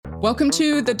Welcome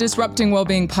to the Disrupting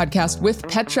Wellbeing podcast with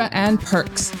Petra and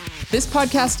Perks. This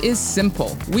podcast is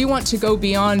simple. We want to go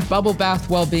beyond bubble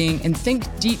bath well-being and think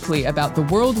deeply about the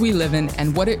world we live in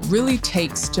and what it really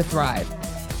takes to thrive.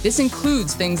 This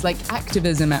includes things like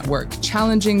activism at work,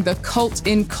 challenging the cult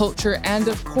in culture, and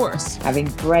of course, having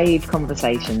brave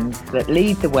conversations that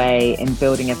lead the way in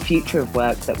building a future of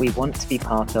work that we want to be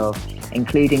part of,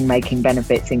 including making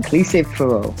benefits inclusive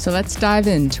for all. So let's dive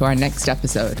into our next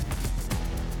episode.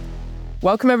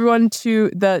 Welcome, everyone,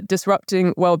 to the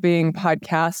Disrupting Wellbeing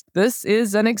podcast. This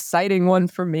is an exciting one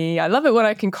for me. I love it when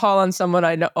I can call on someone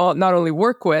I not only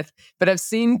work with, but I've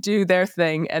seen do their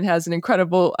thing and has an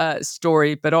incredible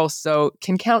story, but also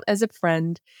can count as a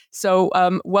friend. So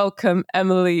welcome,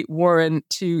 Emily Warren,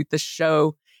 to the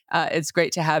show. It's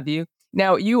great to have you.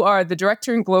 Now, you are the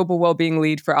Director and Global Wellbeing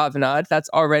Lead for Avanade. That's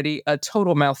already a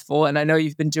total mouthful, and I know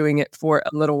you've been doing it for a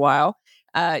little while.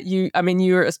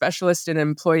 You're a specialist in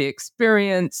employee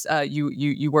experience.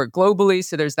 You work globally,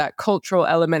 so there's that cultural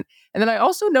element. And then I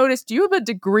also noticed you have a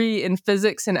degree in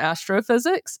physics and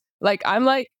astrophysics. I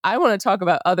want to talk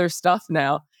about other stuff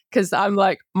now because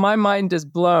my mind is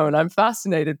blown. I'm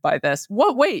fascinated by this.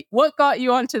 What got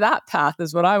you onto that path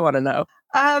is what I want to know.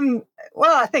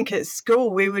 Well, I think at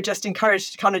school we were just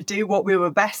encouraged to kind of do what we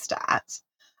were best at.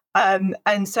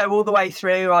 And so all the way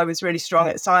through, I was really strong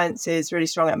at sciences, really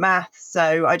strong at maths.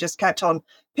 So I just kept on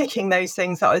picking those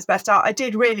things that I was best at. I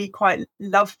did really quite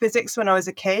love physics when I was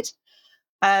a kid.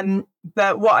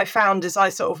 But what I found as I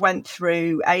sort of went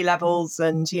through A-levels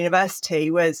and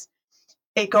university was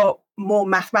it got more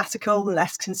mathematical and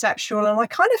less conceptual. And I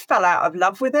kind of fell out of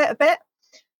love with it a bit.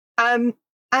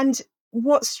 And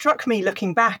what struck me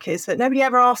looking back is that nobody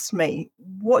ever asked me,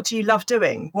 what do you love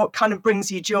doing? What kind of brings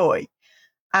you joy?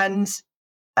 And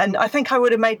I think I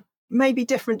would have made maybe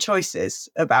different choices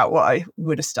about what I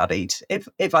would have studied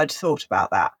if I'd thought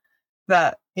about that.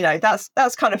 But,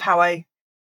 that's kind of how I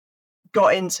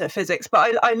got into physics.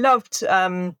 But I loved,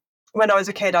 when I was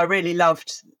a kid, I really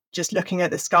loved just looking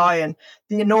at the sky and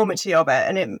the enormity of it.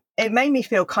 And it made me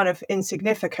feel kind of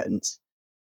insignificant,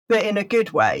 but in a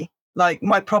good way. Like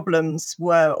my problems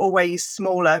were always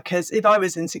smaller because if I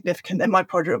was insignificant, then my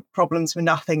problems were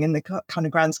nothing in the kind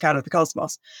of grand scale of the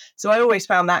cosmos. So I always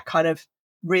found that kind of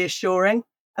reassuring.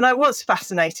 And I was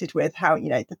fascinated with how,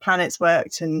 the planets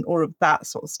worked and all of that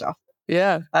sort of stuff.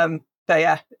 Yeah.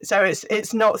 So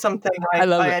it's not something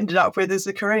I ended up with as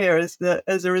a career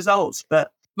as a result,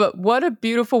 But what a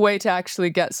beautiful way to actually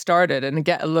get started and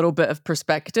get a little bit of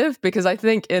perspective, because I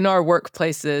think in our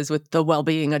workplaces with the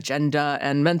well-being agenda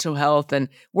and mental health and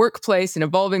workplace and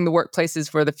evolving the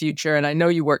workplaces for the future, and I know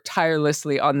you work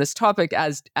tirelessly on this topic,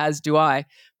 as do I,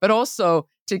 but also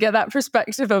to get that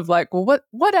perspective of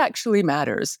what actually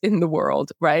matters in the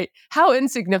world, right? How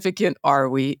insignificant are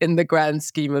we in the grand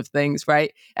scheme of things,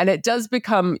 right? And it does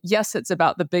become, yes, it's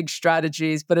about the big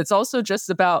strategies, but it's also just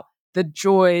about the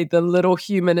joy, the little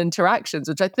human interactions,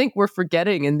 which I think we're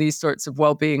forgetting in these sorts of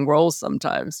well-being roles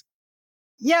sometimes.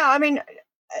 Yeah, I mean,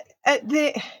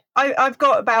 I've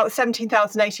got about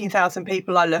 17,000, 18,000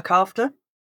 people I look after.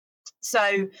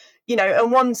 So,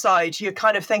 on one side, you're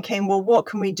kind of thinking, well, what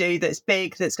can we do that's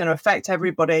big, that's going to affect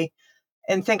everybody?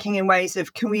 And thinking in ways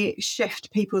of, can we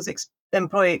shift people's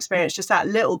employee experience just that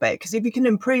little bit? Because if you can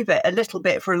improve it a little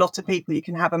bit for a lot of people, you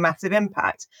can have a massive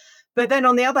impact. But then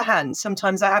on the other hand,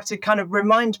 sometimes I have to kind of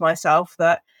remind myself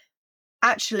that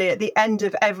actually at the end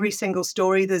of every single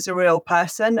story, there's a real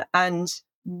person. And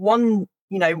one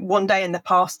day in the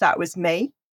past, that was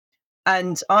me.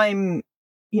 And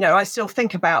I still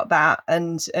think about that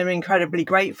and am incredibly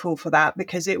grateful for that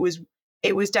because it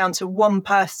was down to one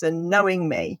person knowing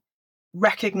me,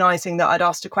 recognizing that I'd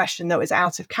asked a question that was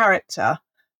out of character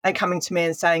and coming to me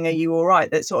and saying, are you all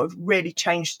right? That sort of really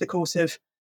changed the course of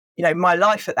my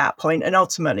life at that point and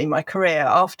ultimately my career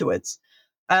afterwards.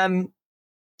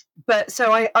 But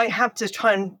so I have to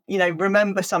try and,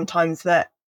 remember sometimes that,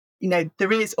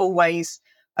 there is always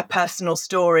a personal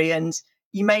story and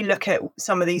you may look at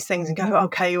some of these things and go,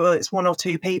 okay, well, it's one or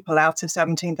two people out of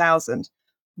 17,000.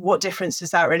 What difference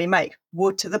does that really make?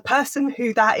 Well, to the person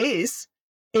who that is,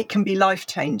 it can be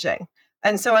life-changing.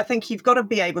 And so I think you've got to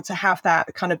be able to have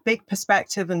that kind of big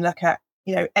perspective and look at,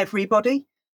 everybody.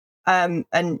 And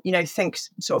think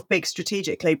sort of big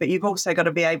strategically, but you've also got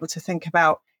to be able to think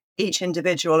about each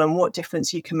individual and what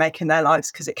difference you can make in their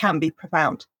lives because it can be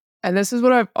profound. And this is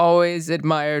what I've always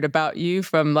admired about you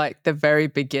from the very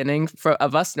beginning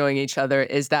of us knowing each other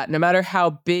is that no matter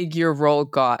how big your role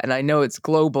got, and I know it's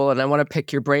global and I want to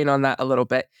pick your brain on that a little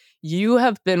bit, you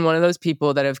have been one of those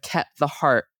people that have kept the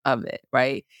heart of it,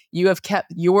 right? You have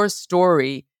kept your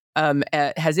story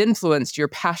has influenced your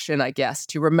passion, I guess,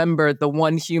 to remember the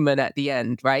one human at the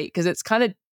end, right? Because it's kind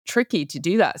of tricky to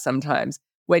do that sometimes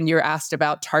when you're asked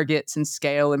about targets and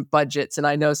scale and budgets. And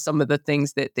I know some of the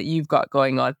things that you've got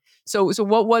going on. So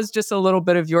what was just a little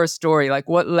bit of your story? Like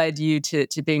what led you to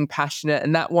being passionate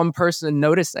and that one person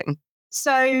noticing?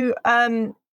 So,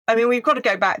 we've got to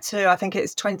go back to, I think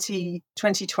it's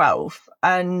 2012.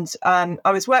 And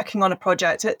I was working on a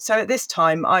project. So at this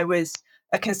time, I was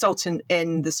a consultant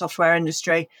in the software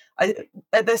industry,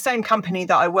 at the same company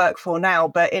that I work for now,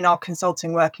 but in our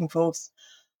consulting working force.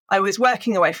 I was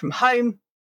working away from home.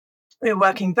 We were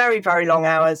working very, very long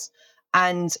hours.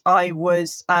 And I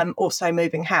was also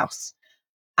moving house.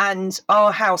 And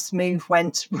our house move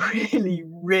went really,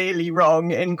 really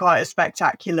wrong in quite a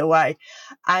spectacular way.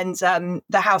 And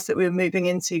the house that we were moving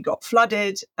into got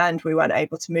flooded and we weren't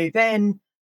able to move in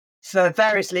for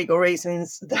various legal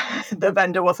reasons. The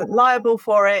vendor wasn't liable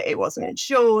for it. It wasn't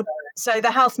insured. So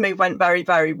the house move went very,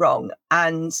 very wrong.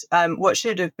 And what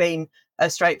should have been a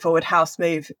straightforward house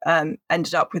move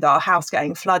ended up with our house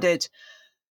getting flooded.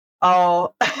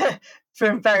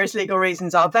 For various legal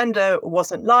reasons, our vendor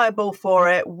wasn't liable for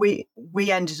it. We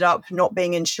ended up not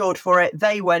being insured for it.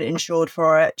 They weren't insured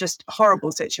for it. Just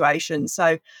horrible situation.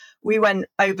 So we went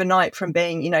overnight from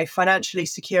being, financially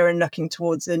secure and looking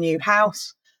towards a new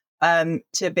house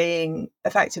to being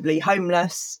effectively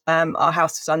homeless. Our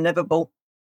house was unlivable.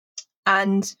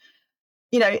 And,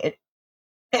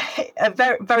 a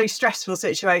very, very stressful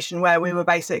situation where we were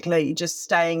basically just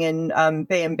staying in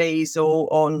B&Bs or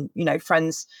on,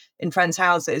 friends'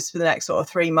 houses for the next sort of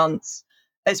 3 months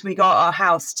as we got our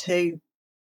house to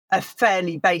a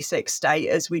fairly basic state.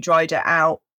 As we dried it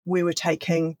out, we were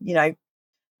taking,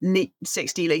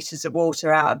 60 litres of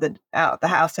water out of the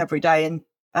house every day in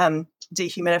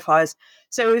dehumidifiers.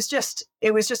 So it was just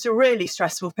a really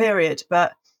stressful period.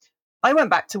 But I went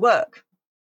back to work.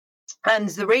 And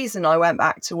the reason I went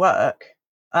back to work,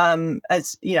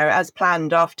 as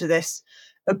planned after this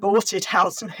aborted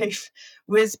house move,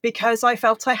 was because I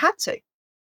felt I had to.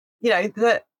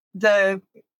 The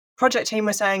project team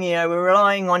was saying, we're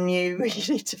relying on you.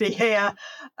 You need to be here,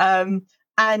 and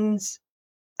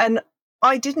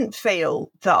I didn't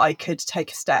feel that I could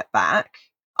take a step back.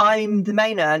 I'm the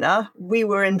main earner. We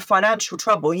were in financial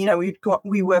trouble.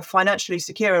 We were financially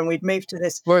secure and we'd moved to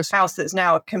this house that's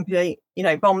now a complete,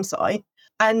 bomb site.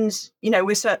 And,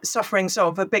 we're suffering sort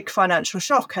of a big financial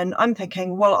shock. And I'm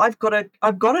thinking, well, I've got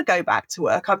to go back to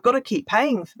work. I've got to keep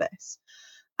paying for this.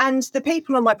 And the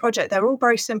people on my project, they're all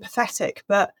very sympathetic.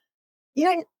 But,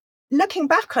 looking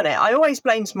back on it, I always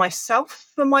blamed myself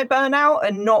for my burnout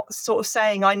and not sort of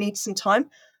saying I need some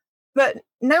time. But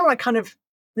now I kind of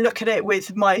look at it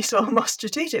with my sort of more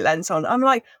strategic lens on. I'm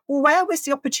like, well, where was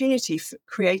the opportunity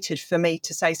created for me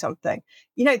to say something?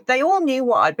 They all knew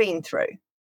what I'd been through.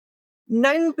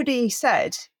 Nobody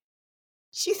said,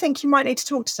 do you think you might need to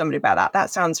talk to somebody about that? That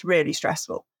sounds really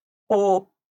stressful. Or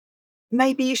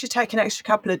maybe you should take an extra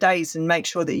couple of days and make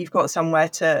sure that you've got somewhere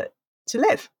to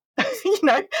live.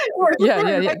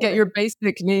 Get your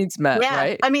basic needs met,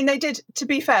 right? I mean, they did, to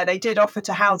be fair, they did offer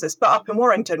to house us, but up in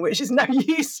Warrington, which is no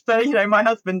use for, my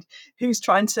husband who's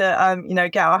trying to,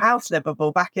 get our house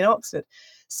livable back in Oxford.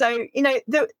 So,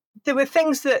 there were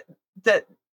things that,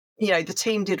 the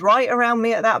team did right around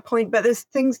me at that point, but there's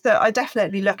things that I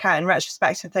definitely look at in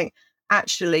retrospect and think,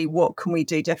 actually, what can we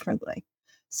do differently?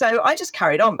 So I just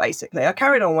carried on, basically. I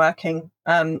carried on working,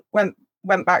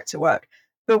 went back to work.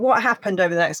 But what happened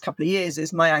over the next couple of years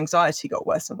is my anxiety got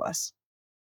worse and worse.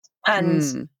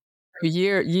 And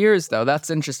years, though, that's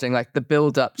interesting. Like the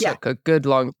build up took a good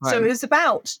long time. So it was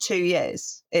about 2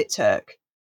 years it took.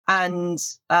 And,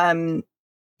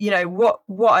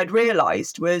 what I'd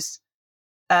realized was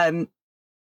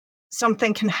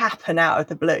something can happen out of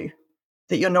the blue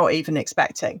that you're not even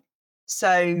expecting.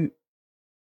 So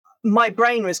my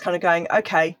brain was kind of going,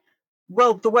 okay,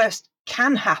 well, the worst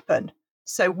can happen.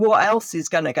 So what else is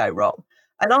going to go wrong?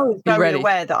 And I was very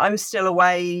aware that I was still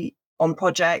away on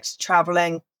projects,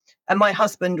 traveling, and my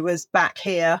husband was back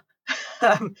here.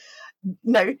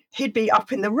 He'd be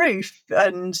up in the roof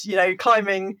and,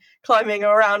 climbing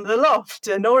around the loft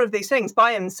and all of these things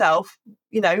by himself,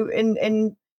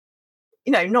 in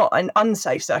not in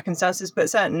unsafe circumstances, but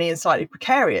certainly in slightly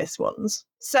precarious ones.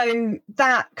 So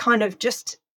that kind of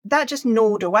just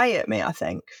gnawed away at me, I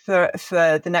think, for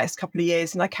the next couple of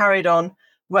years. And I carried on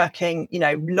working,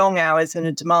 long hours in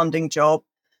a demanding job.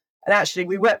 And actually,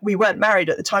 we weren't married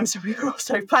at the time, so we were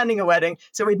also planning a wedding.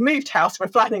 So we'd moved house, we're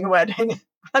planning a wedding,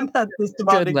 and had this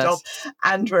demanding job.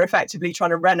 And we're effectively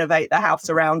trying to renovate the house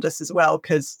around us as well,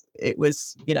 because it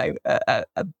was, a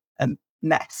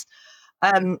mess.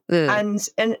 And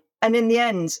in the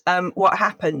end, what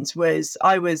happened was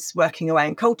I was working away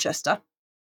in Colchester,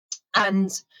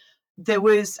 and there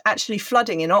was actually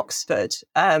flooding in Oxford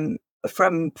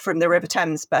from the River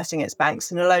Thames bursting its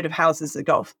banks, and a load of houses that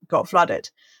got flooded.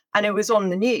 And it was on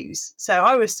the news. So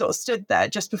I was sort of stood there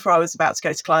just before I was about to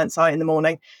go to client site in the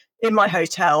morning in my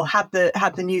hotel, had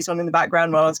the news on in the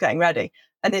background while I was getting ready.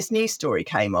 And this news story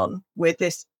came on with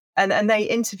this, and they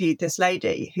interviewed this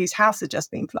lady whose house had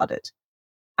just been flooded.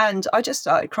 And I just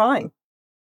started crying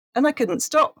and I couldn't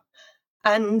stop.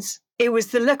 And it was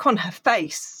the look on her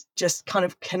face just kind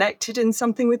of connected in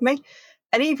something with me.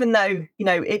 And even though,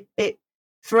 it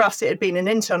for us, it had been an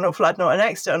internal flood, not an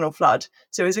external flood.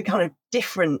 So it was a kind of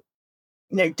different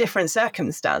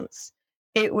circumstance.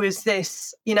 It was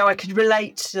this, I could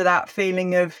relate to that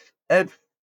feeling of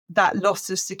that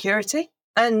loss of security.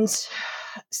 And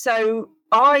so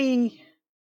I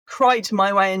cried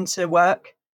my way into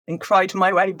work and cried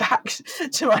my way back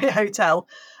to my hotel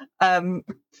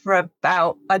for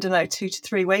about, 2 to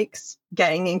 3 weeks,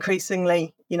 getting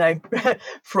increasingly,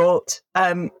 fraught,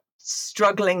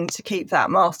 struggling to keep that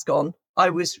mask on. I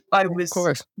was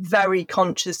very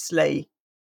consciously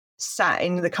sat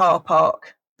in the car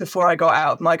park before I got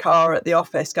out of my car at the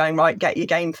office going, right, get your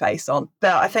game face on.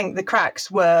 But I think the cracks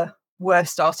were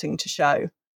starting to show.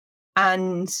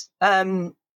 And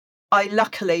I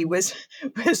luckily was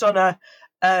on a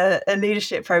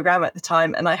leadership program at the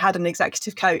time, and I had an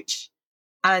executive coach,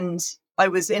 and I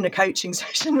was in a coaching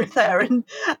session with her,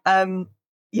 and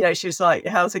she was like,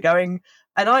 how's it going?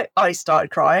 And I started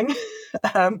crying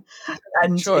and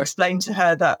explained to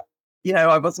her that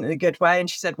I wasn't in a good way, and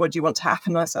she said, what do you want to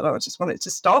happen? And I said, I just want it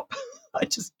to stop. I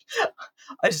just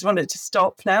want it to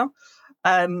stop now.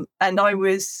 And I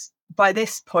was, by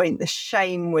this point, the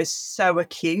shame was so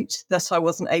acute that I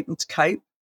wasn't able to cope.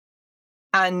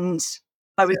 And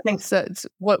I would think, so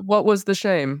what was the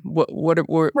shame?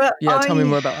 Tell me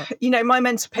more about that. My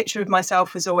mental picture of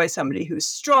myself was always somebody who was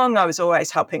strong. I was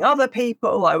always helping other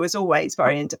people. I was always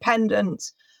very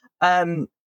independent. And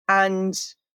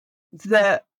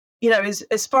the,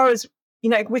 as far as,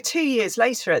 we're 2 years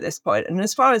later at this point, and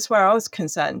as far as where I was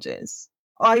concerned is,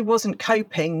 I wasn't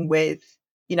coping with,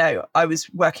 I was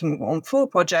working on 4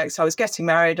 projects, I was getting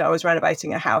married, I was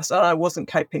renovating a house, and I wasn't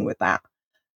coping with that.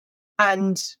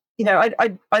 And,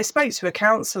 I spoke to a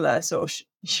counsellor sort of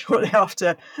shortly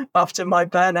after my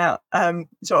burnout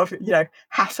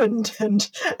happened,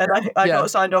 and I got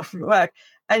signed off from work.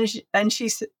 And she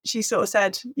sort of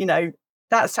said,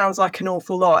 that sounds like an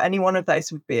awful lot. Any one of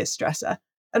those would be a stressor.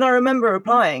 And I remember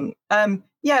replying,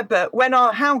 but when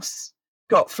our house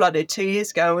got flooded 2 years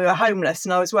ago and we were homeless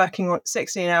and I was working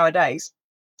 16-hour days,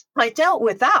 I dealt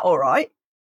with that all right.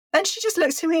 And she just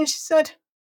looked at me and she said,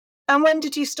 and when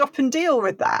did you stop and deal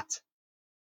with that?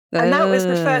 And that was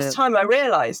the first time I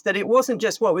realised that it wasn't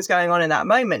just what was going on in that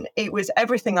moment. It was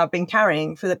everything I've been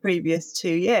carrying for the previous 2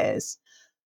 years.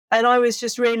 And I was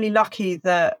just really lucky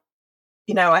that,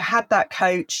 I had that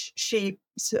coach. She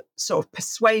sort of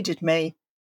persuaded me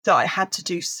that I had to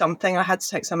do something. I had to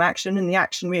take some action. And the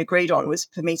action we agreed on was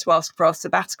for me to ask for our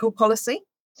sabbatical policy.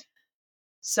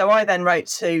 So I then wrote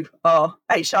to our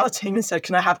HR team and said,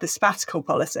 can I have the sabbatical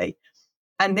policy?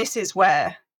 And this is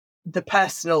where the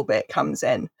personal bit comes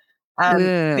in.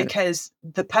 Because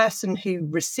the person who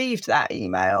received that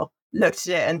email looked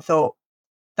at it and thought,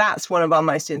 that's one of our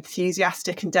most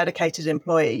enthusiastic and dedicated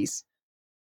employees.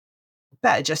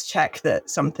 Better just check that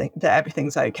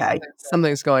everything's okay.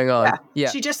 Something's going on. Yeah.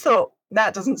 She just thought,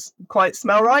 that doesn't quite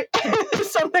smell right.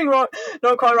 Something wrong,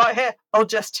 not quite right here. I'll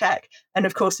just check. And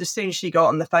of course, as soon as she got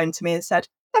on the phone to me and said,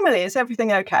 Emily, is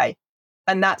everything okay?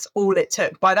 And that's all it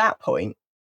took. By that point,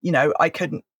 I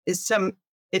couldn't,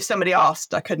 if somebody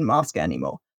asked, I couldn't ask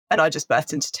anymore. And I just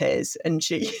burst into tears. And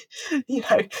she,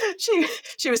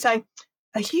 she was saying,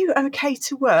 are you okay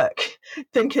to work?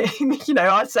 Thinking,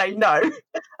 I'd say no.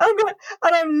 And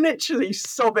I'm literally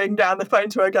sobbing down the phone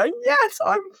to her going, yes,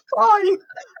 I'm fine.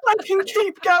 I can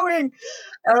keep going.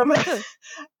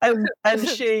 And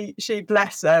she,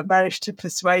 bless her, managed to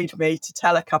persuade me to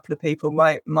tell a couple of people,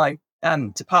 my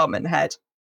department head.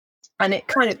 And it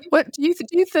kind of... What do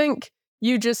you think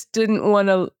you just didn't want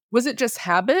to... Was it just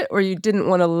habit, or you didn't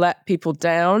want to let people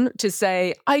down to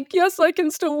say, I guess I can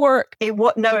still work?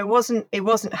 No, it wasn't. It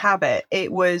wasn't habit.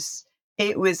 It was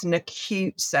an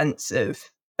acute sense of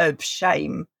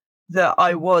shame that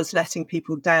I was letting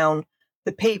people down.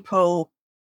 The people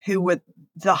who were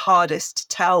the hardest to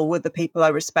tell were the people I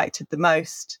respected the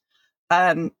most.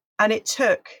 And it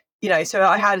took, so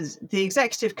I had the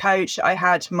executive coach, I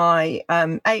had my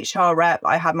HR rep,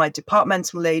 I had my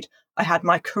departmental lead, I had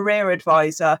my career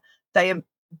advisor. They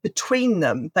between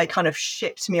them, they kind of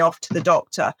shipped me off to the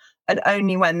doctor. And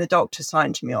only when the doctor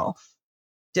signed me off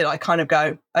did I kind of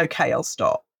go, okay, I'll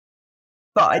stop.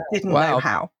 But I didn't know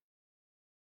how.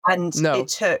 And it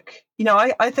took,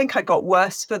 I think I got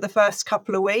worse for the first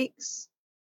couple of weeks.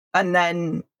 And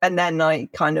then I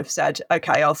kind of said,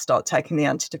 okay, I'll start taking the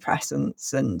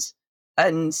antidepressants and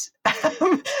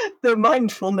the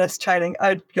mindfulness training.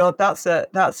 Oh God, that's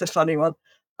a funny one.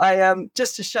 I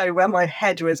just to show where my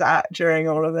head was at during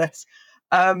all of this.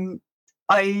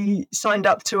 I signed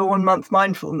up to a 1-month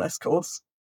mindfulness course.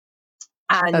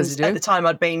 And at the time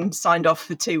I'd been signed off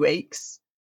for 2 weeks.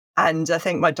 And I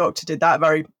think my doctor did that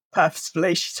very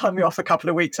purposefully. She signed me off a couple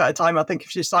of weeks at a time. I think if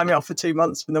she signed me off for 2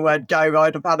 months from the word go,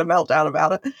 I'd have had a meltdown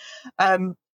about it.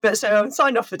 But so I'm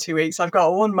signed off for 2 weeks. I've got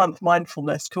a 1-month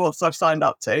mindfulness course I've signed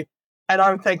up to. And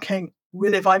I'm thinking,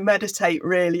 well, if I meditate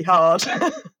really hard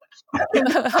in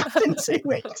 2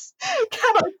 weeks,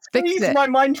 can I squeeze my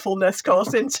mindfulness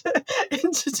course into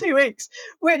 2 weeks?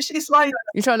 Which is like...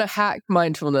 You're trying to hack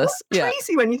mindfulness.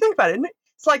 Crazy when you think about it, isn't it?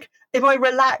 It's like, if I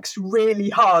relax really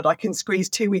hard, I can squeeze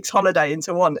 2 weeks holiday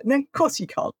into one. No, of course you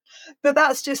can't. But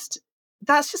that's just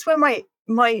where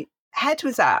my head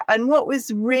was at. And what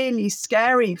was really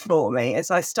scary for me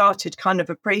as I started kind of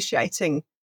appreciating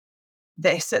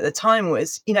this at the time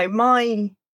was,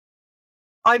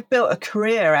 I've built a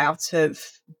career out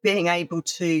of being able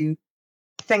to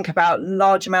think about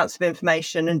large amounts of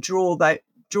information and draw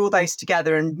those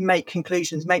together and make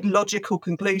logical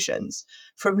conclusions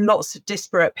from lots of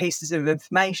disparate pieces of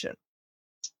information.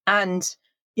 And,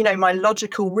 my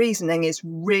logical reasoning is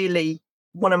really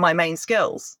one of my main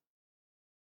skills.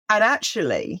 And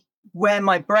actually, where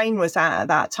my brain was at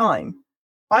that time,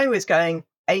 I was going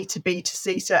A to B to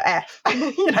C to F,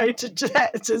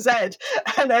 to Z,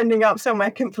 and ending up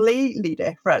somewhere completely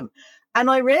different. And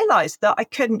I realized that I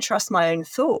couldn't trust my own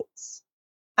thoughts.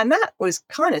 And that was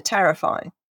kind of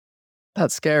terrifying.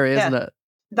 That's scary, isn't it?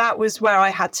 That was where I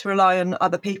had to rely on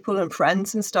other people and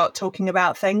friends and start talking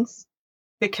about things,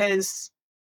 because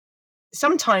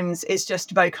sometimes it's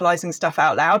just vocalizing stuff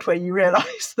out loud where you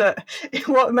realize that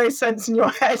what makes sense in your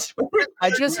head.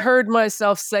 I just heard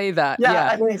myself say that.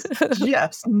 Yeah. And it's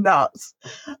just nuts.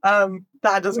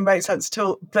 That doesn't make sense at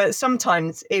all. But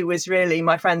sometimes it was really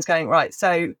my friends going, right,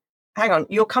 so hang on,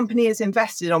 your company is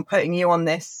invested on putting you on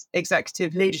this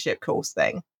executive leadership course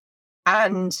thing.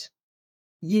 And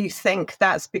you think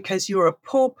that's because you're a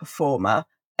poor performer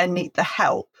and need the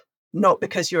help, not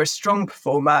because you're a strong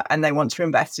performer and they want to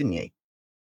invest in you.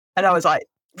 And I was like,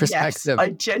 yes, I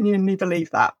genuinely believe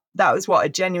that. That was what I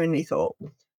genuinely thought,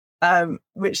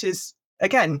 which is,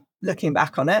 again, looking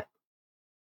back on it,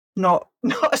 not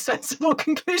a sensible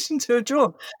conclusion to have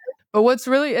drawn. But what's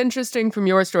really interesting from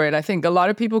your story, and I think a lot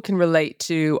of people can relate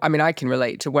to, I can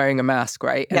relate to wearing a mask,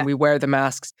 right? And we wear the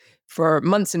masks for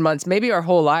months and months, maybe our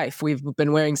whole life. We've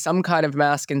been wearing some kind of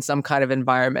mask in some kind of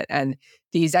environment. And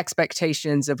these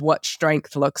expectations of what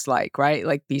strength looks like, right?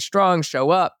 Like be strong,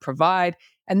 show up, provide.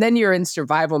 And then you're in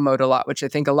survival mode a lot, which I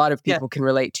think a lot of people can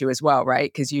relate to as well, right?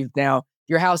 Because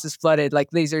your house is flooded.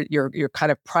 Like these are your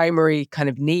kind of primary kind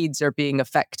of needs are being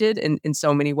affected in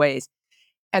so many ways.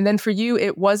 And then for you,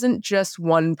 it wasn't just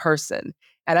one person.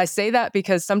 And I say that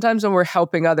because sometimes when we're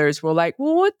helping others, we're like,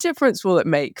 well, what difference will it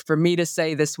make for me to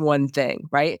say this one thing,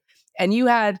 right? And you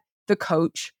had the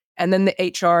coach and then the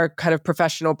HR kind of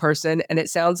professional person, and it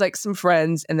sounds like some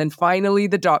friends, and then finally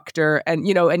the doctor, and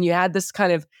and you had this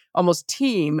kind of almost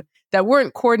team that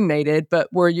weren't coordinated, but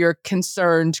were your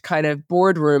concerned kind of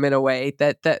boardroom in a way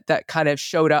that kind of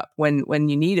showed up when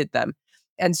you needed them.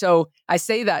 And so I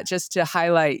say that just to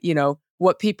highlight,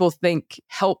 what people think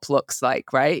help looks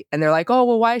like, right? And they're like, oh,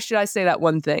 well, why should I say that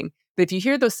one thing? But if you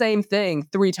hear the same thing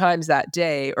 3 times that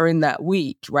day or in that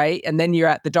week, right? And then you're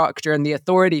at the doctor and the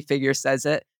authority figure says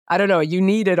it, I don't know, you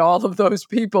needed all of those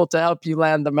people to help you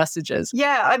land the messages.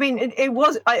 Yeah, I mean,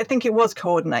 I think it was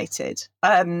coordinated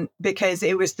because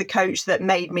it was the coach that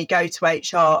made me go to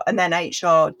HR, and then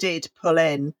HR did pull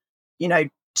in,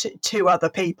 2 other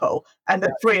people, and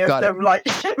the 3 of them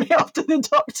shipped me off to the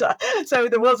doctor. So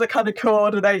there was a kind of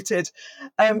coordinated,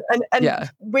 and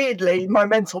weirdly, my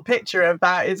mental picture of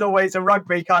that is always a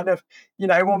rugby kind of,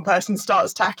 one person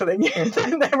starts tackling you,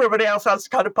 and everybody else has to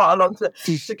kind of pile on to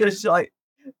just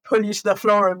pull you to the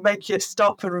floor and make you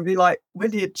stop and be like,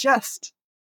 will you just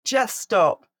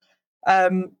stop?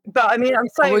 But I mean, I'm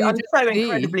so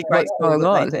incredibly grateful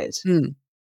that they did.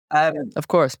 Of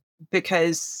course,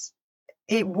 because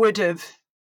it would have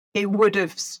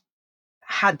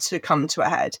had to come to a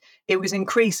head. It was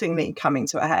increasingly coming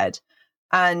to a head.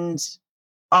 And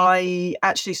I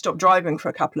actually stopped driving for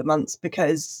a couple of months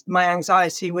because my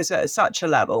anxiety was at such a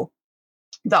level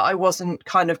that I wasn't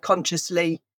kind of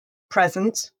consciously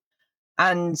present.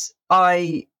 And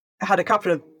I had a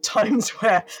couple of times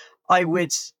where I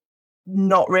would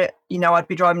I'd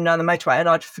be driving down the motorway and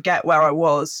I'd forget where I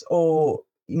was, or,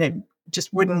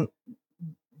 just wouldn't,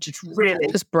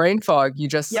 just brain fog. You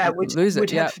just lose it.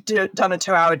 Would have done a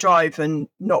 2-hour drive and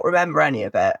not remember any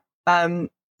of it.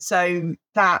 So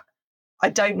that, I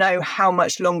don't know how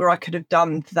much longer I could have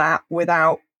done that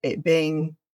without it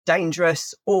being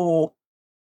dangerous, or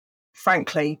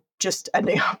frankly, just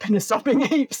ending up in a sopping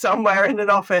heap somewhere in an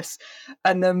office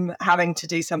and them having to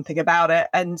do something about it.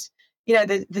 And,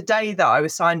 the day that I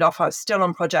was signed off, I was still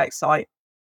on project site.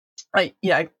 I,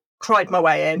 cried my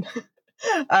way in,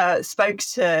 spoke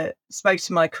to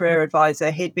my career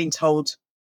advisor. He'd been told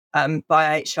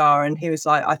by HR, and he was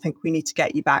like, I think we need to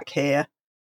get you back here,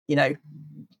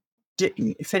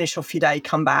 finish off your day,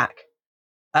 come back.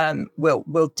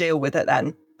 We'll deal with it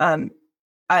then.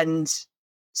 And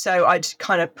so I'd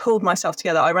kind of pulled myself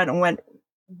together. I went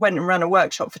and ran a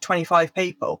workshop for 25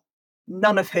 people,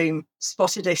 none of whom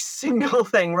spotted a single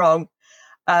thing wrong.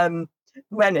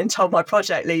 Went and told my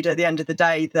project leader at the end of the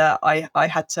day that I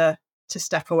had to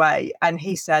step away. And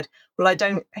he said,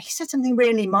 he said something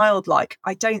really mild, like,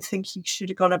 I don't think you should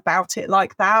have gone about it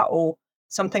like that, or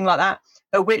something like that.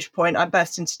 At which point I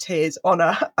burst into tears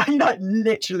I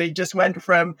literally just went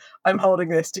from, I'm holding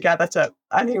this together to,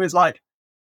 and he was like,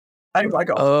 oh my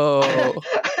God. Oh.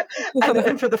 And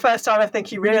then for the first time, I think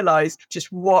he realized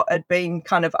just what had been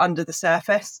kind of under the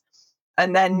surface.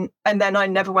 And then I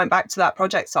never went back to that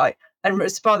project site. And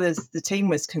as far as the team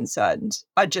was concerned,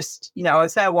 I just, I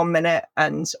was there 1 minute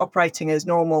and operating as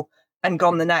normal and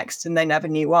gone the next, and they never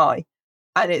knew why.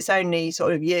 And it's only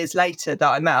sort of years later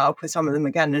that I met up with some of them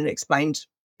again and explained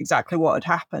exactly what had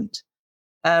happened.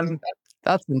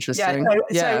 That's interesting.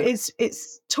 So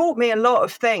it's taught me a lot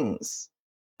of things.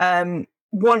 The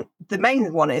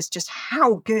main one is just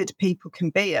how good people can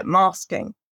be at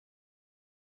masking,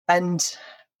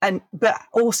 but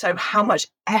also how much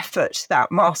effort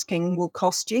that masking will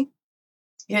cost you.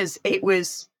 Because it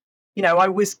was, I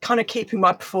was kind of keeping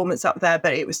my performance up there,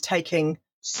 but it was taking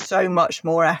so much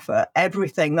more effort.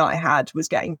 Everything that I had was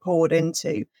getting poured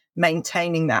into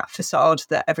maintaining that facade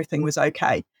that everything was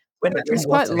okay. It's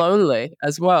quite lonely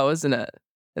as well, isn't it?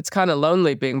 It's kind of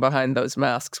lonely being behind those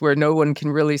masks where no one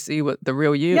can really see what the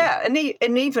real you. Yeah, and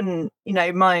even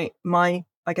my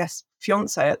I guess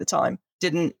fiance at the time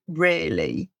didn't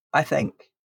really, I think,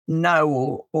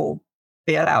 know or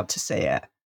be allowed to see it.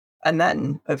 And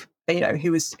then he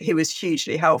was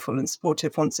hugely helpful and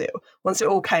supportive once it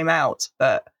all came out.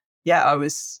 But yeah, I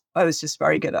was just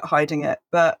very good at hiding it.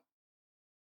 But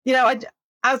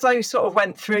as I sort of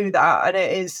went through that, and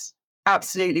it is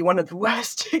absolutely one of the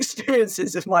worst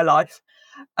experiences of my life,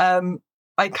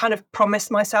 I kind of promised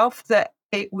myself that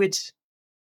it would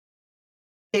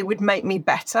make me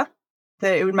better,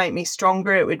 that it would make me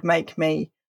stronger, it would make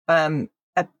me a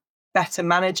better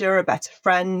manager, a better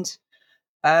friend,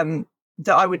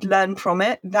 that I would learn from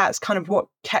it. That's kind of what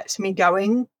kept me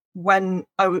going when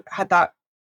I had that,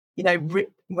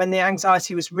 when the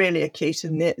anxiety was really acute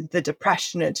and the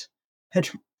depression had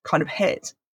kind of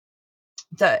hit,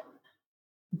 that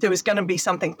there was going to be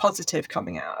something positive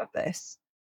coming out of this.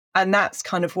 And that's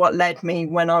kind of what led me,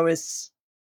 when I was,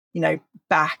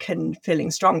 back and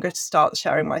feeling stronger, to start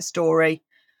sharing my story.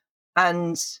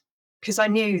 And because I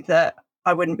knew that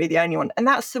I wouldn't be the only one. And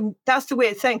that's the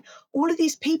weird thing. All of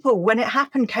these people, when it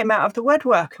happened, came out of the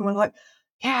woodwork and were like,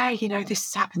 yeah, this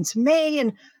has happened to me.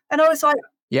 And I was like,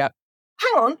 yeah,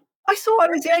 hang on. I thought I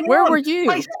was the only one. Where were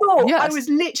you? I thought I was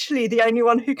literally the only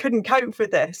one who couldn't cope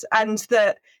with this, and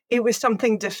that it was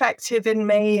something defective in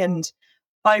me, and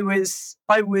I was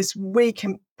weak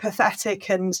and pathetic,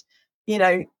 and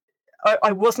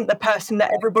I wasn't the person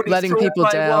that everybody letting thought people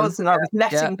I down. was, and I was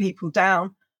letting people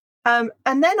down. And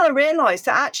then I realised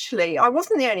that actually I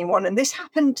wasn't the only one, and this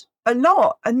happened a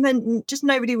lot. And then just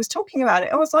nobody was talking about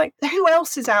it. I was like, who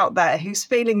else is out there who's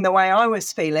feeling the way I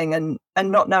was feeling and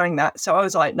not knowing that? So I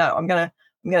was like, no, I'm gonna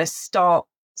start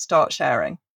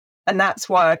sharing, and that's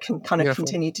why I can kind of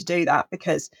continue to do that,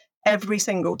 because every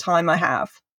single time I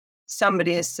have,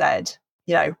 somebody has said,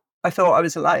 I thought I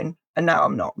was alone, and now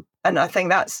I'm not. And I think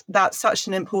that's such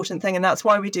an important thing, and that's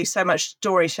why we do so much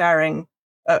story sharing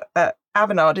at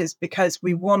Avanade, is because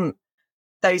we want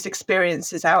those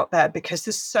experiences out there, because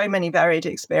there's so many varied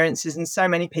experiences and so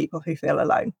many people who feel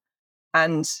alone,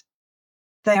 and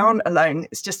they aren't alone.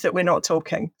 It's just that we're not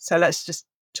talking. So let's just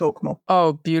talk more.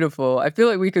 Oh, beautiful. I feel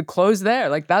like we could close there.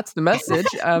 Like, that's the message.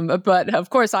 But of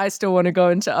course, I still want to go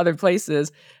into other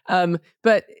places.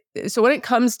 But so when it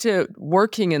comes to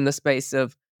working in the space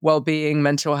of well-being,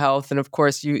 mental health, and of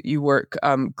course you work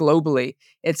globally.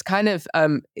 It's kind of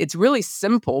it's really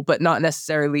simple, but not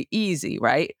necessarily easy,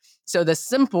 right? So the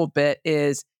simple bit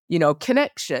is,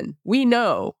 connection. We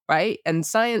know, right? And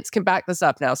science can back this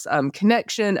up now.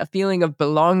 Connection, a feeling of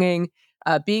belonging,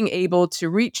 being able to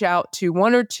reach out to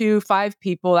 1 or 2, 5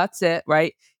 people, that's it,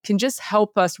 right? Can just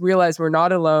help us realize we're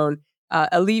not alone,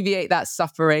 alleviate that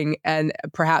suffering, and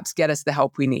perhaps get us the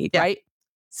help we need, right?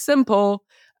 Simple.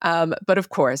 But of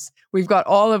course, we've got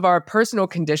all of our personal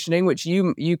conditioning, which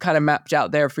you kind of mapped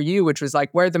out there for you, which was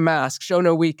like, wear the mask, show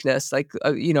no weakness, like,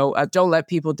 don't let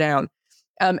people down.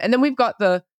 And then we've got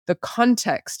the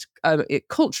context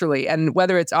culturally, and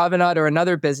whether it's Avanade or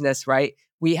another business, right?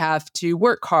 We have to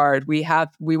work hard. We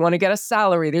want to get a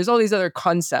salary. There's all these other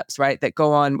concepts, right, that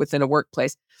go on within a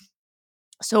workplace.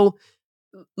 So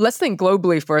let's think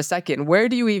globally for a second. Where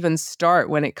do you even start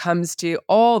when it comes to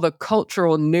all the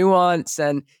cultural nuance?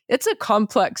 And it's a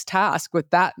complex task with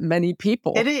that many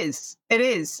people. It is.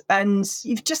 And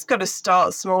you've just got to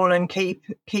start small and keep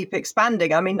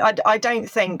expanding. I mean, I don't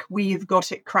think we've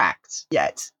got it cracked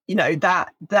yet.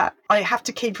 That I have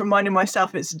to keep reminding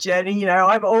myself it's a journey.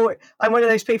 I'm one of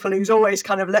those people who's always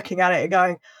kind of looking at it and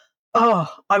going,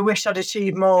 oh, I wish I'd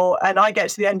achieved more. And I get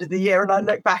to the end of the year and I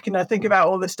look back and I think about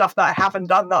all the stuff that I haven't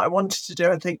done that I wanted to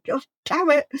do and think, oh, damn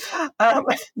it.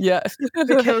 Yeah.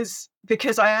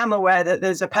 because I am aware that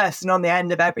there's a person on the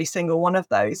end of every single one of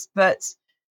those. But,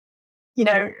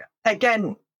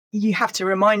 again, you have to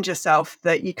remind yourself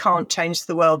that you can't change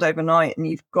the world overnight, and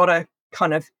you've got to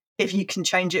kind of, if you can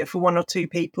change it for 1 or 2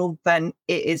 people, then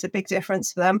it is a big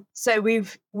difference for them. So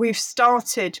we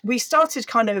started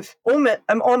kind of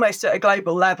almost at a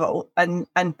global level and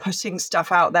putting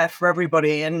stuff out there for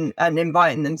everybody and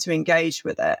inviting them to engage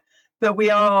with it. But we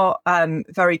are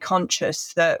very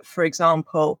conscious that, for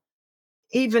example,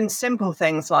 even simple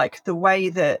things like the way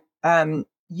that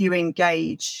you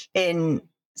engage in,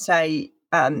 say,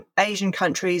 Asian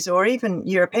countries or even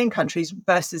European countries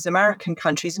versus American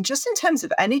countries, and just in terms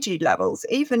of energy levels,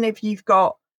 even if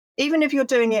you're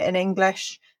doing it in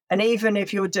English, and even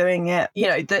if you're doing it,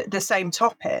 the same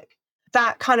topic,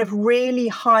 that kind of really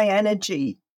high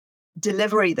energy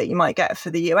delivery that you might get for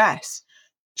the US,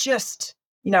 just,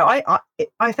 I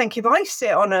think if I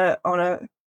sit on a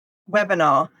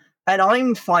webinar and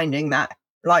I'm finding that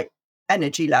like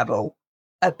energy level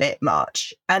a bit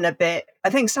much and I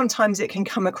think sometimes it can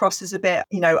come across as a bit,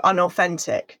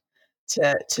 unauthentic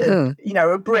to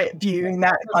a Brit viewing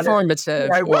that kind performative,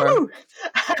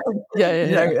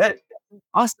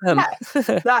 awesome.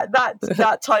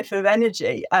 that type of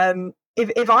energy.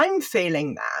 If I'm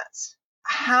feeling that,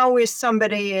 how is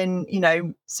somebody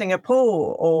in,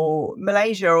 Singapore or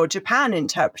Malaysia or Japan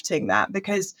interpreting that?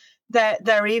 Because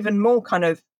they're even more kind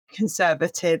of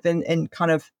conservative in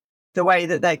kind of the way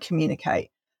that they communicate.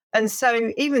 And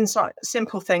so even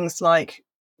simple things like,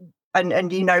 and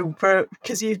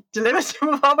because you deliver some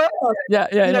of our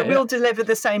we'll deliver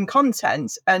the same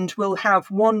content, and we'll have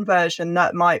one version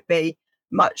that might be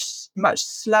much, much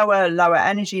slower, lower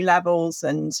energy levels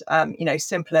and,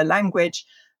 simpler language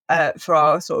for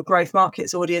our sort of growth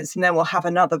markets audience. And then we'll have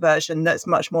another version that's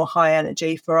much more high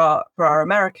energy for our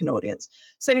American audience.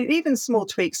 So even small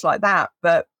tweaks like that,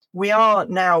 but we are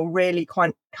now really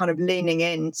kind of leaning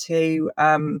into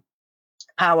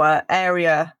our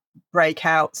area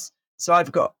breakouts. So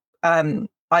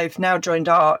I've now joined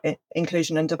our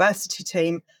inclusion and diversity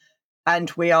team, and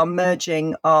we are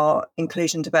merging our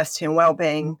inclusion, diversity, and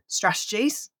wellbeing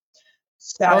strategies.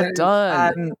 So, well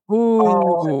done.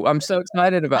 I'm so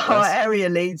excited about our this. Our area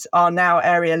leads are now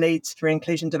area leads for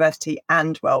inclusion, diversity,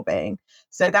 and wellbeing.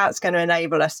 So that's going to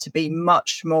enable us to be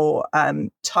much more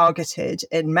targeted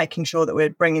in making sure that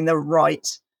we're bringing the right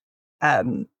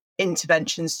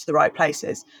interventions to the right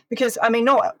places. Because, I mean,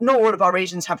 not all of our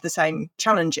regions have the same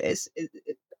challenges in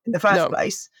the first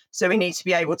place. So we need to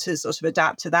be able to sort of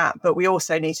adapt to that. But we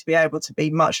also need to be able to be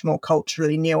much more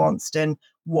culturally nuanced in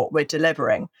what we're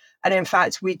delivering. And in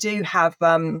fact, we do have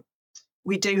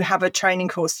a training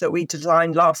course that we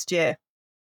designed last year,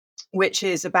 which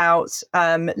is about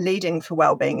leading for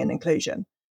wellbeing and inclusion.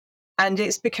 And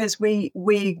it's because we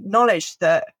acknowledge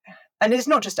that, and it's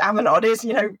not just Avanade, it's,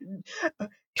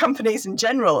 companies in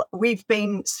general, we've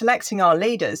been selecting our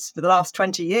leaders for the last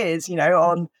 20 years,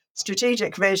 on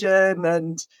strategic vision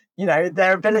and,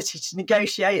 their ability to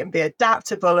negotiate and be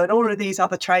adaptable and all of these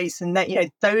other traits. And that,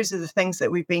 those are the things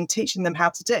that we've been teaching them how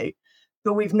to do.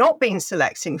 But we've not been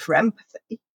selecting for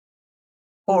empathy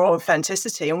or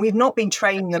authenticity, and we've not been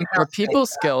training them how or people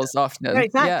skills often.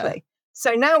 Exactly. Yeah.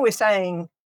 So now we're saying,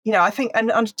 I think,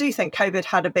 and I do think COVID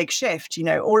had a big shift.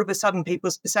 All of a sudden,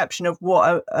 people's perception of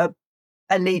what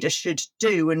a leader should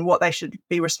do and what they should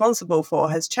be responsible for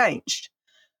has changed.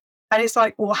 And it's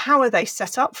like, well, how are they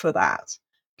set up for that?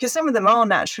 Because some of them are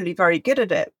naturally very good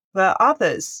at it, but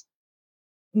others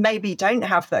maybe don't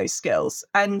have those skills.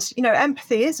 And,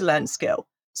 empathy is a learned skill.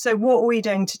 So what are we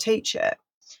doing to teach it?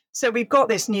 So we've got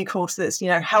this new course that's,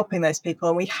 helping those people,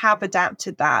 and we have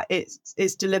adapted that.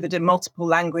 It's delivered in multiple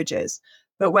languages.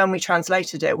 But when we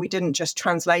translated it, we didn't just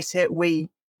translate it, we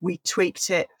tweaked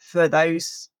it for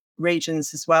those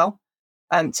regions as well,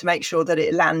 to make sure that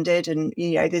it landed. And,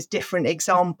 there's different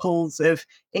examples of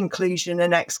inclusion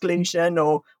and exclusion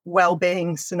or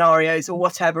well-being scenarios or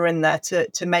whatever in there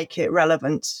to make it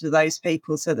relevant to those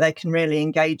people so that they can really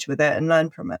engage with it and learn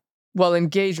from it. Well,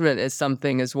 engagement is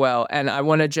something as well. And I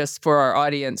want to just, for our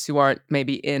audience who aren't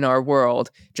maybe in our world,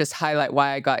 just highlight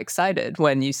why I got excited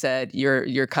when you said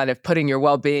you're kind of putting your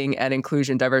well-being and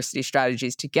inclusion diversity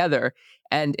strategies together.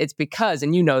 And it's because,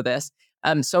 and you know this,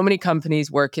 so many companies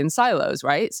work in silos,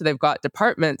 right? So they've got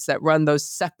departments that run those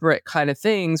separate kind of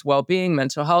things, well-being,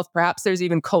 mental health. Perhaps there's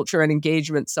even culture and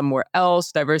engagement somewhere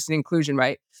else, diversity, inclusion,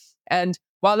 right? And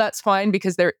while that's fine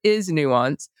because there is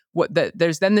nuance,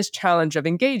 there's then this challenge of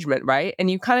engagement, right? And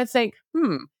you kind of think,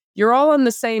 you're all on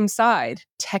the same side,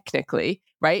 technically,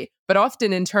 right? But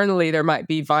often internally, there might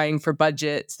be vying for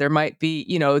budgets. There might be,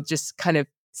 just kind of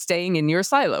staying in your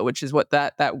silo, which is what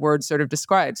that word sort of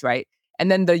describes, right?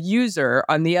 And then the user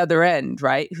on the other end,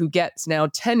 right, who gets now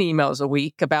 10 emails a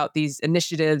week about these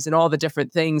initiatives and all the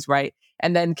different things, right?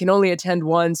 And then can only attend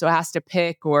one, so has to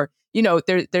pick, or,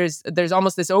 there's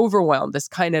almost this overwhelm, this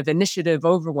kind of initiative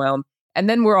overwhelm. And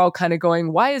then we're all kind of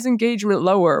going, why is engagement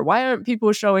lower? Why aren't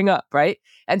people showing up, right?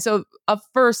 And so a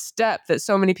first step that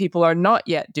so many people are not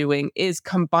yet doing is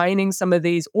combining some of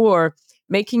these, or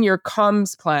making your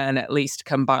comms plan at least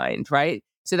combined, right?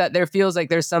 So that there feels like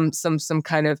there's some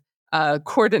kind of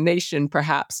coordination,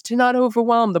 perhaps, to not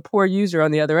overwhelm the poor user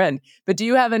on the other end. But do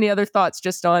you have any other thoughts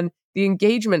just on the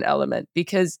engagement element?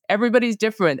 Because everybody's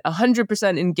different.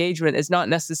 100% engagement is not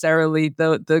necessarily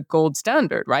the gold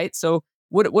standard, right? So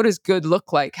what does good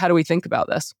look like? How do we think about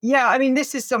this? Yeah, I mean,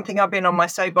 this is something I've been on my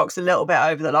soapbox a little bit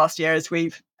over the last year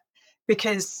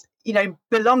because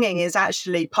belonging is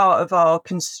actually part of our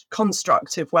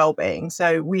construct of well-being.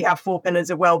 So we have 4 pillars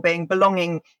of well-being.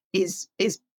 Belonging is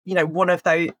one of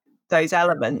those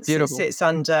elements. Beautiful. It sits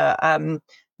under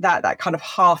that kind of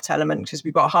heart element, because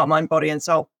we've got heart, mind, body, and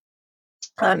soul.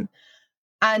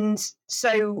 And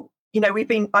so I've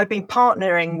been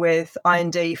partnering with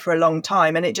I&D for a long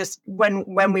time, and it just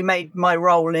when we made my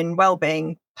role in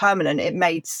wellbeing permanent, it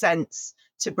made sense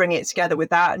to bring it together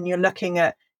with that. And you're looking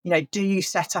at, do you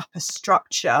set up a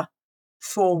structure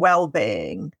for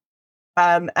wellbeing?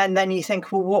 And then you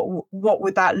think, well, what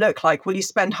would that look like? Well, you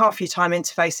spend half your time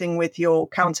interfacing with your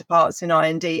counterparts in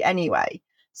I&D anyway.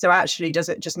 So actually, does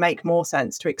it just make more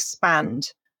sense to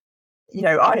expand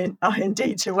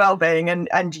I&D to wellbeing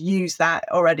and use that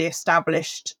already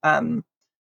established,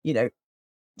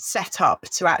 set up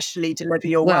to actually deliver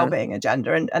your wellbeing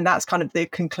agenda. And that's kind of the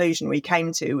conclusion we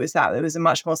came to, was that it was a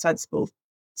much more sensible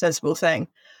thing.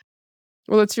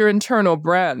 Well, it's your internal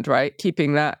brand, right?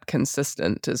 Keeping that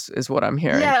consistent is what I'm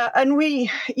hearing. Yeah, and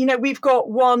we've got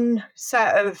one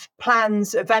set of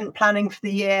plans, event planning for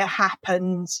the year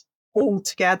happened all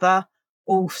together,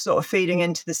 all sort of feeding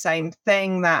into the same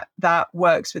thing that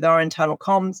works with our internal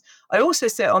comms. I also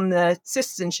sit on the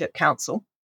Citizenship Council.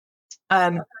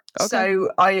 Okay. So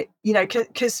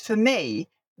because for me,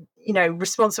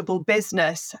 responsible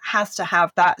business has to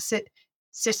have that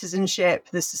citizenship,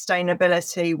 the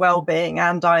sustainability, well-being,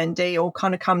 and I&D all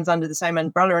kind of comes under the same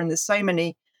umbrella, and there's so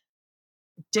many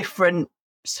different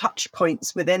touch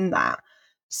points within that.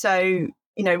 So,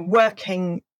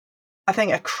 working, I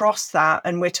think, across that,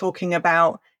 and we're talking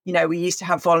about, we used to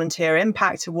have volunteer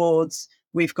impact awards.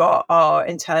 We've got our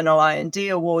internal I&D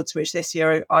awards, which this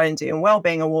year are I&D and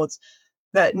wellbeing awards.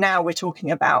 But now we're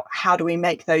talking about, how do we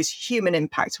make those human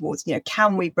impact awards?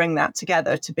 Can we bring that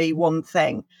together to be one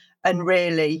thing and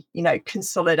really,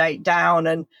 consolidate down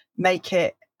and make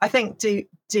it, I think,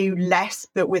 do less,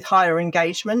 but with higher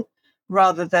engagement,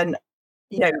 rather than,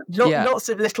 lots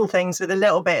of little things with a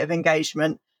little bit of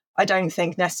engagement. I don't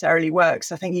think necessarily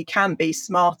works. I think you can be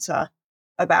smarter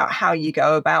about how you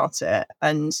go about it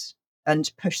and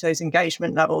push those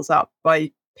engagement levels up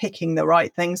by picking the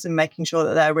right things and making sure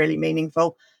that they're really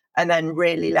meaningful, and then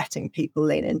really letting people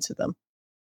lean into them.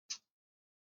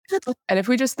 And if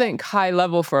we just think high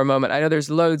level for a moment, I know there's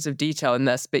loads of detail in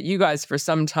this, but you guys for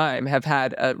some time have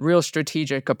had a real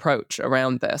strategic approach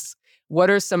around this. What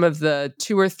are some of the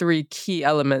 2 or 3 key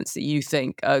elements that you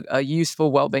think a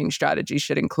useful wellbeing strategy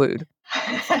should include?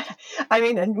 I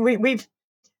mean, we've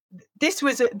this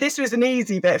was an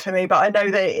easy bit for me, but I know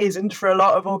that it isn't for a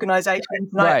lot of organisations. And,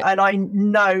 Right. I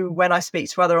know when I speak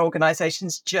to other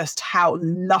organisations just how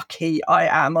lucky I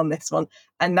am on this one,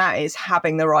 and that is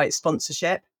having the right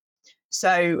sponsorship.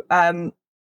 So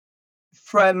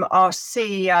from our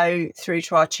CEO through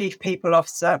to our Chief People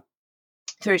Officer,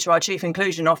 through to our Chief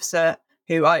Inclusion Officer,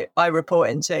 who I report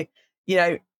into,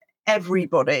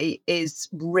 everybody is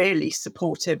really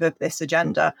supportive of this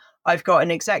agenda. I've got an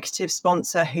executive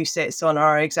sponsor who sits on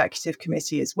our executive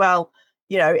committee as well.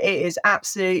 It is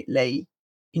absolutely,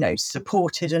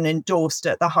 supported and endorsed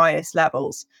at the highest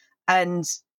levels. And,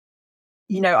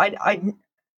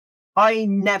 I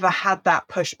never had that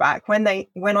pushback.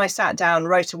 When I sat down,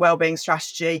 wrote a wellbeing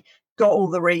strategy, got all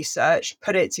the research,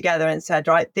 put it together and said,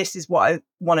 right, this is what I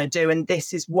want to do. And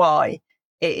this is why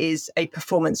it is a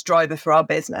performance driver for our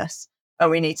business. And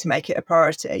we need to make it a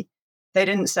priority. They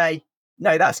didn't say,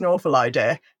 no, that's an awful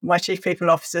idea. My Chief People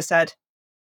Officer said,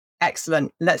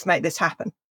 excellent, let's make this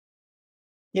happen.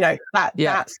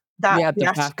 That's the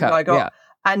attitude I got. Yeah.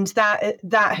 And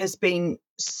that has been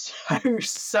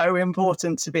so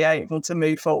important to be able to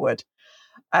move forward.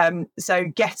 So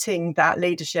getting that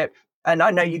leadership, and I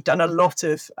know you've done a lot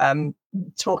of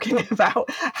talking about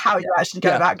how you actually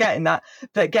go about getting that,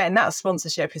 but getting that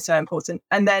sponsorship is so important.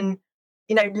 And then,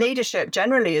 leadership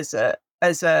generally as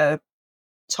a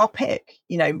topic,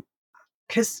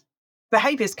 because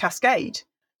behaviors cascade.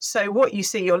 So what you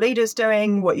see your leaders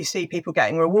doing, what you see people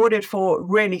getting rewarded for,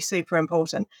 really super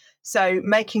important. So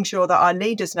making sure that our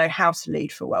leaders know how to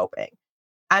lead for wellbeing.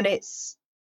 And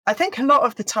I think a lot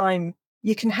of the time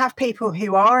you can have people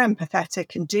who are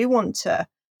empathetic and do want to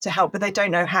help, but they don't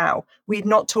know how. We've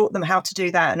not taught them how to do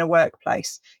that in a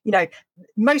workplace.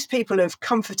 Most people have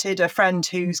comforted a friend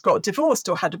who's got divorced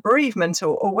or had a bereavement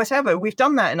or whatever. We've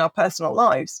done that in our personal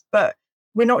lives, but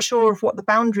we're not sure of what the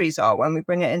boundaries are when we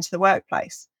bring it into the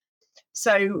workplace.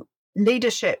 So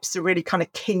leadership's a really kind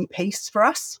of key piece for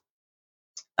us.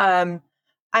 And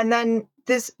then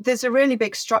there's a really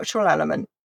big structural element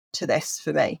to this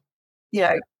for me.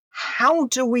 How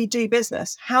do we do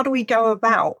business? How do we go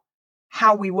about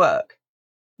how we work?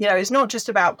 It's not just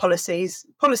about policies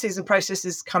and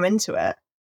processes come into it,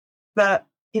 but,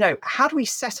 how do we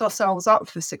set ourselves up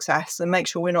for success and make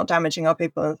sure we're not damaging our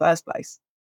people in the first place?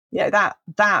 That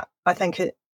I think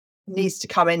it needs to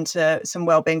come into some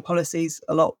wellbeing policies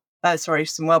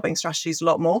some wellbeing strategies a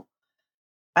lot more.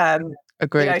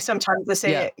 Agreed. Sometimes I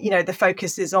see it, the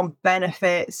focus is on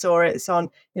benefits, or it's on,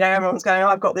 everyone's going,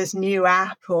 I've got this new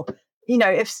app, or,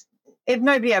 if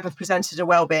nobody ever presented a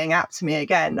wellbeing app to me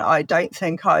again, I don't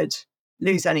think I'd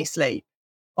lose any sleep.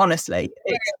 Honestly,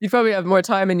 you probably have more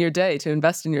time in your day to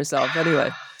invest in yourself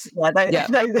anyway.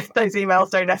 Those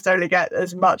emails don't necessarily get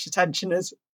as much attention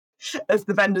as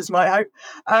the vendors might hope.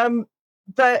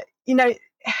 But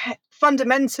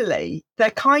fundamentally,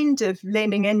 they're kind of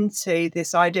leaning into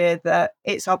this idea that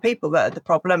it's our people that are the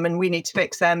problem and we need to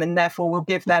fix them, and therefore we'll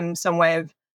give them some way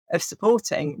of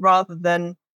supporting, rather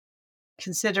than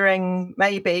considering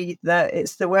maybe that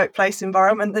it's the workplace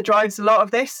environment that drives a lot of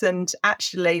this, and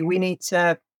actually we need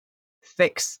to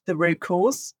fix the root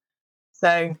cause.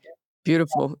 So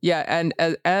beautiful. Yeah.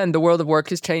 And the world of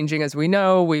work is changing, as we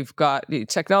know. We've got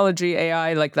technology,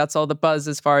 AI, like that's all the buzz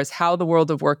as far as how the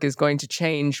world of work is going to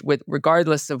change,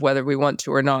 regardless of whether we want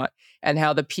to or not, and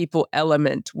how the people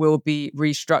element will be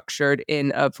restructured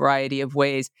in a variety of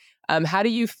ways. How do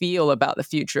you feel about the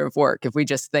future of work if we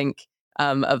just think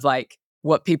of like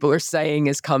what people are saying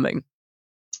is coming?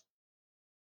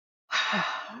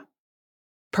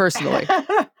 Personally.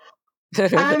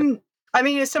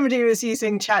 As somebody who was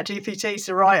using ChatGPT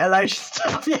to write a load of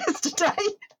stuff yesterday,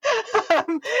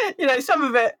 some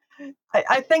of it,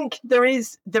 I think there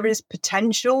is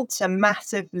potential to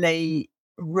massively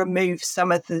remove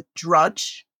some of the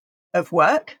drudge of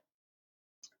work.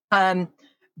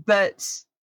 But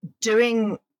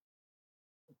doing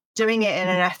it in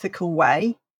an ethical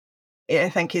way, I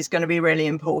think, is going to be really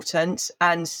important.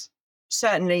 And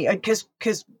certainly, because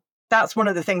that's one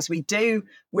of the things we do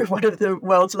with one of the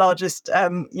world's largest,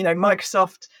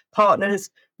 Microsoft partners.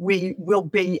 We will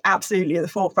be absolutely at the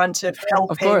forefront of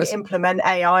helping implement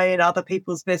AI in other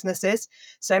people's businesses.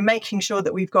 So making sure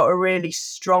that we've got a really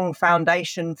strong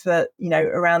foundation for,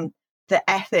 around the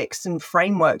ethics and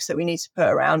frameworks that we need to put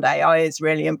around AI is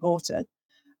really important.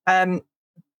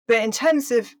 But in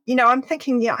terms of, I'm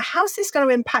thinking, how's this going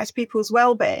to impact people's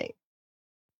well-being?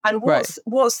 And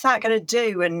what's that going to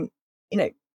do? And,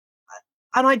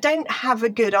 and I don't have a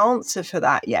good answer for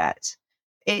that yet.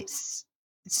 It's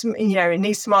it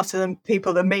needs smarter than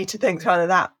people than me to think kind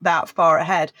of that far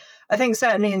ahead. I think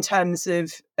certainly in terms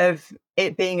of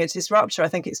it being a disruptor, I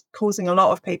think it's causing a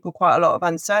lot of people quite a lot of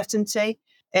uncertainty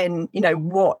in,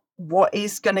 what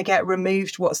is going to get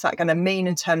removed, what's that going to mean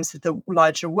in terms of the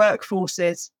larger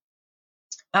workforces.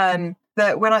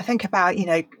 But when I think about,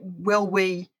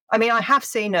 I have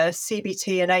seen a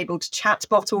CBT-enabled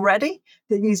chatbot already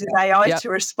that uses AI to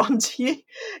respond to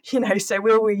you. So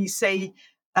will we see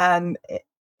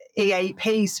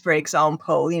EAPs, for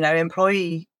example,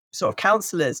 employee sort of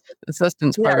counsellors,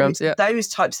 assistance programs, those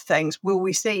types of things? Will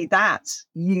we see that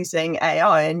using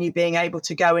AI and you being able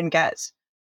to go and get,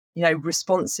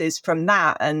 responses from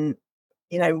that? And,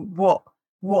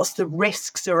 what's the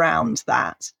risks around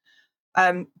that?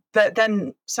 But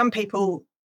then some people,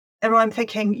 and I'm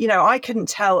thinking, I couldn't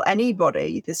tell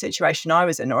anybody the situation I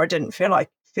was in, or I didn't feel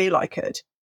I could.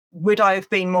 Would I have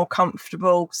been more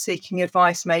comfortable seeking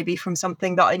advice maybe from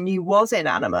something that I knew was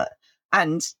inanimate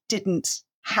and didn't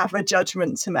have a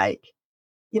judgment to make?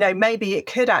 Maybe it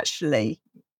could actually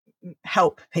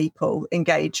help people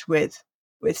engage with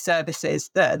services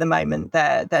that at the moment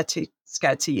they're too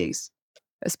scared to use.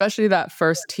 Especially that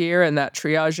first tier and that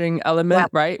triaging element,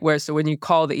 right? So when you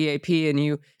call the EAP and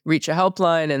you reach a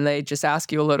helpline and they just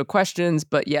ask you a load of questions,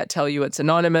 but yet tell you it's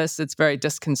anonymous, it's very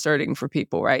disconcerting for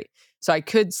people, right? So I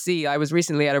was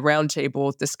recently at a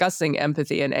roundtable discussing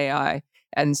empathy and AI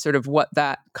and sort of what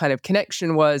that kind of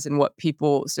connection was and what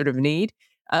people sort of need.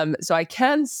 So I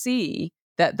can see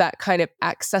that kind of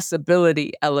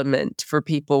accessibility element for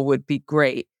people would be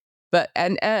great. But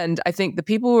and I think the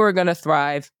people who are going to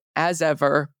thrive as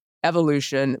ever,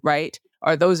 evolution, right,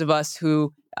 are those of us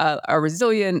who are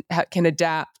resilient, can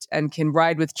adapt and can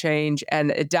ride with change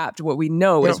and adapt what we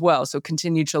know as well. So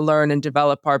continue to learn and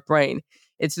develop our brain.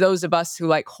 It's those of us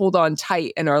who hold on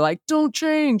tight and are don't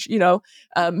change,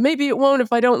 maybe it won't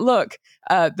if I don't look,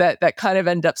 that kind of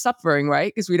end up suffering,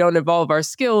 right? Because we don't evolve our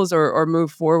skills or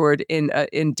move forward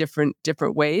in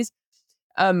different ways.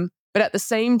 But at the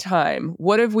same time,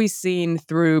 what have we seen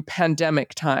through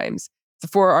pandemic times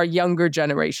for our younger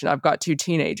generation? I've got 2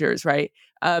 teenagers, right?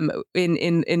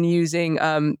 In using,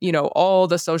 all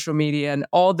the social media and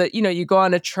all the, you go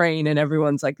on a train and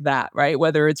everyone's like that, right?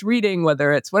 Whether it's reading,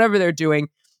 whether it's whatever they're doing.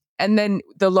 And then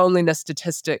the loneliness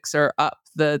statistics are up,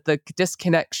 the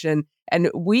disconnection.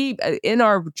 And we, in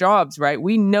our jobs, right,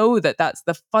 we know that that's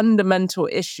the fundamental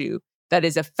issue that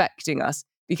is affecting us.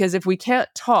 Because if we can't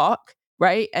talk,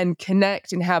 right, and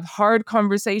connect and have hard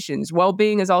conversations,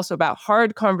 well-being is also about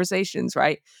hard conversations,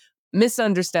 right?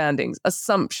 Misunderstandings,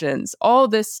 assumptions, all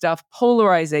this stuff,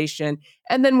 polarization.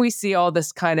 And then we see all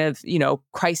this kind of,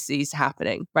 crises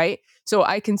happening, right? So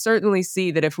I can certainly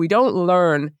see that if we don't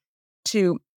learn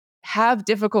to have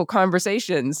difficult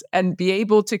conversations and be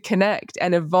able to connect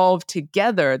and evolve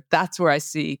together, that's where I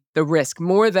see the risk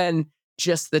more than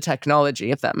just the technology,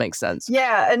 if that makes sense.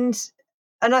 Yeah. And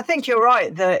I think you're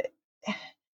right that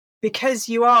because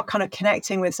you are kind of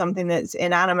connecting with something that's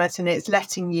inanimate and it's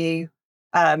letting you,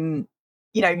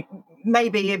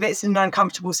 maybe if it's an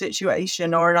uncomfortable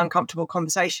situation or an uncomfortable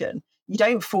conversation, you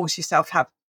don't force yourself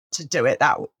to do it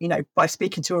by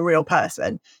speaking to a real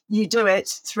person. You do it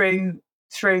through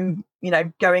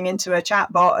going into a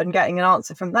chat bot and getting an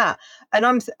answer from that.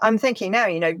 And I'm thinking now,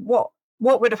 what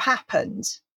would have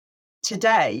happened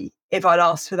today if I'd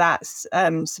asked for that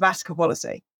sabbatical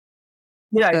policy?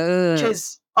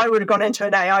 Because I would have gone into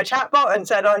an AI chatbot and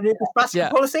said, I need the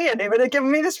sabbatical policy, and it would have given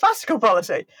me the sabbatical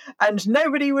policy. And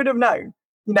nobody would have known.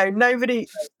 Nobody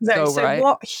knows. So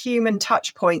what human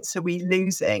touch points are we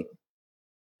losing?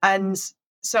 And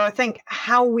so I think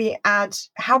how we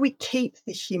keep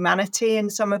the humanity in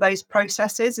some of those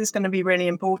processes is going to be really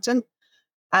important.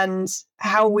 And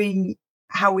how we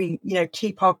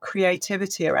keep our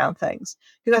creativity around things.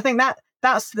 Because I think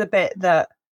that's the bit that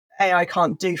AI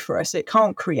can't do for us. It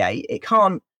can't create. It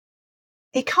can't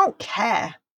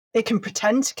care. It can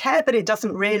pretend to care, but it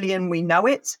doesn't really, and we know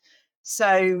it.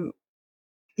 So,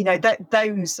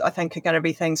 those I think are going to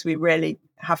be things we really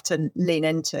have to lean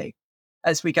into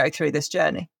as we go through this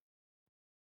journey.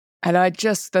 And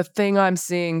the thing I'm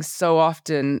seeing so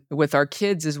often with our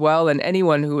kids as well, and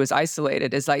anyone who is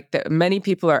isolated, is that many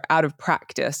people are out of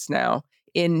practice now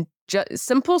in just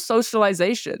simple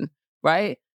socialization,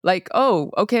 right?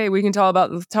 Oh, okay, we can talk about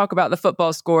the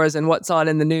football scores and what's on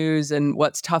in the news and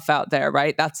what's tough out there,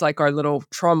 right? That's our little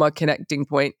trauma connecting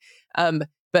point.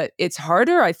 But it's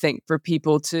harder, I think, for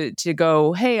people to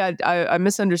go, hey, I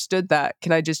misunderstood that.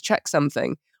 Can I just check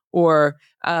something? Or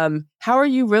how are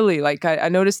you really? I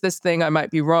noticed this thing, I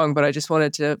might be wrong, but I just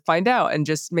wanted to find out, and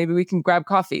just maybe we can grab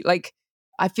coffee.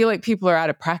 I feel like people are out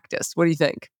of practice. What do you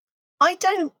think? I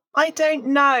don't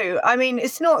know. I mean,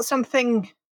 it's not something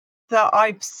that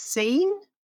I've seen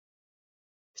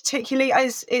particularly.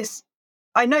 As it's,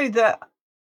 I know that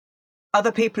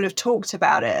other people have talked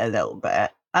about it a little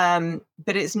bit,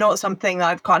 but it's not something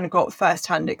I've kind of got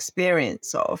first-hand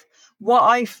experience of. What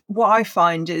I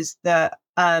find is that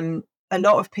a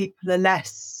lot of people are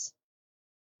less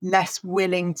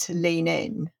willing to lean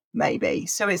in, maybe.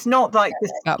 So it's not like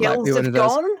the skills have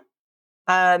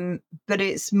gone, but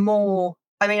it's more.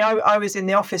 I mean, I was in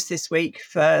the office this week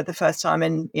for the first time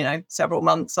in several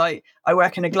months. I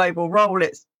work in a global role.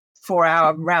 It's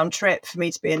 4-hour round trip for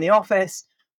me to be in the office.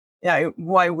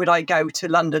 Why would I go to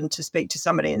London to speak to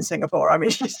somebody in Singapore? I mean,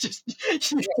 she's just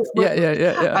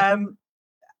yeah.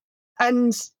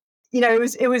 And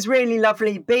it was really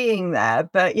lovely being there.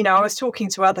 But I was talking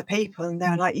to other people, and they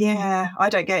were like, "Yeah, I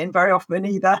don't get in very often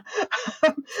either."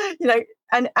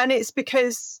 And it's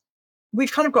because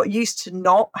we've kind of got used to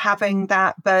not having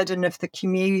that burden of the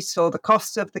commute or the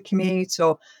cost of the commute,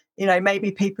 or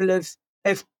maybe people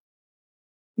have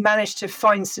managed to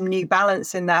find some new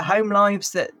balance in their home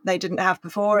lives that they didn't have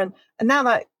before, and now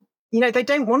that they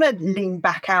don't want to lean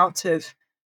back out of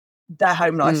their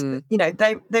home lives.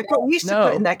 They've got used to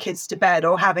putting their kids to bed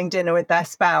or having dinner with their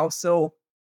spouse, or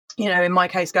in my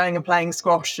case going and playing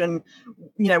squash and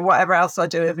whatever else I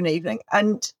do of an evening,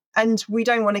 and we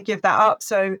don't want to give that up.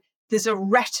 So there's a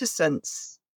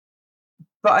reticence,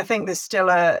 but I think there's still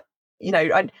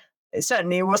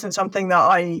certainly it wasn't something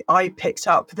that I picked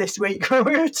up this week when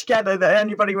we were together, that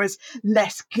anybody was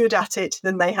less good at it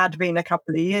than they had been a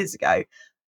couple of years ago.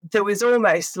 There was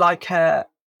almost like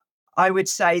I would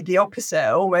say the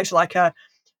opposite, almost like a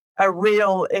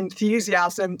real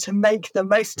enthusiasm to make the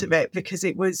most of it, because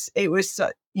it was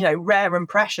rare and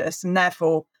precious, and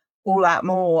therefore all that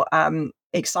more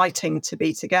exciting to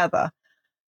be together.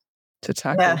 To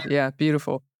tackle. Yeah,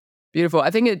 beautiful.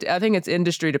 I think it's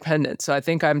industry dependent. So I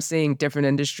think I'm seeing different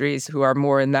industries who are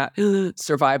more in that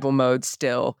survival mode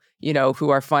still, who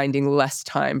are finding less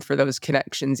time for those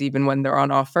connections even when they're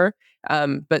on offer.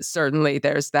 But certainly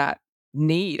there's that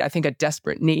need, I think a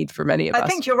desperate need for many of us. I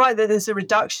think you're right that there's a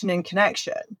reduction in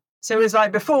connection. So it was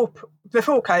like before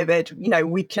COVID,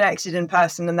 we connected in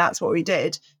person and that's what we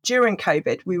did. During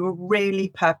COVID, we were really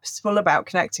purposeful about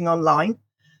connecting online.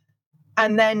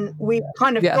 And then we've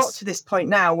kind of got to this point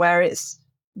now where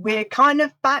we're kind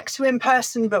of back to in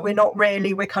person, but we're not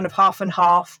really. We're kind of half and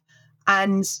half.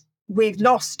 And we've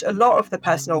lost a lot of the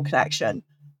personal connection,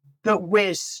 but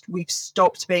we've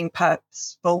stopped being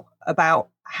purposeful about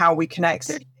how we connect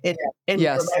in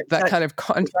that kind of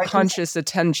conscious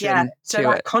attention. Yeah, so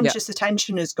that conscious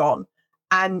attention has gone.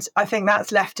 And I think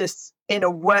that's left us in a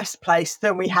worse place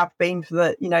than we have been for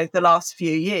the last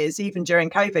few years, even during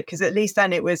COVID, because at least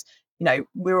then it was,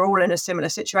 we were all in a similar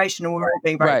situation and we were all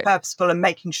being very purposeful and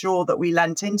making sure that we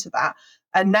lent into that.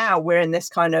 And now we're in this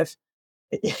kind of,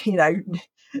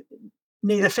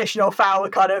 neither fish nor fowl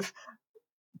kind of.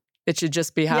 It should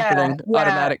just be happening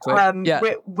automatically.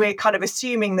 We're kind of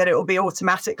assuming that it will be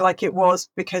automatic like it was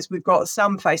because we've got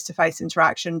some face-to-face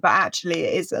interaction, but actually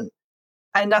it isn't.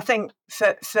 And I think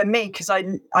for me, because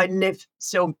I live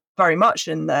still very much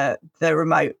in the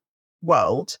remote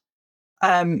world,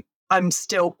 I'm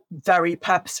still very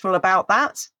purposeful about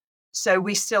that. So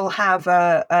we still have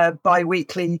a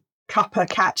bi-weekly cuppa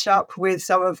catch up with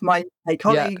some of my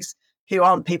colleagues who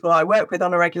aren't people I work with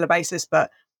on a regular basis, but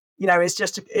it's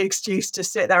just an excuse to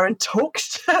sit there and talk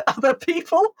to other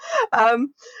people.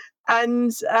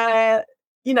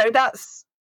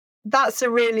 That's a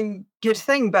really good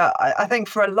thing. But I think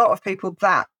for a lot of people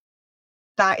that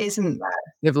isn't there.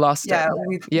 They've lost it.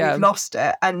 We've lost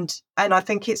it. And I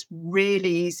think it's really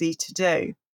easy to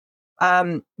do.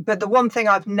 But the one thing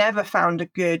I've never found a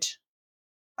good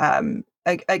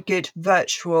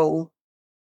virtual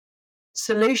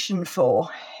solution for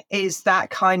is that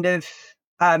kind of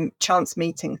chance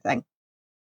meeting thing.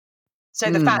 So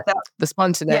the fact that the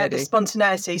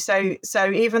spontaneity.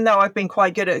 So even though I've been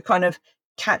quite good at kind of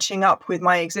catching up with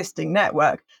my existing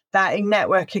network, that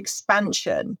network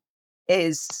expansion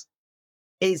is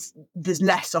there's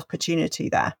less opportunity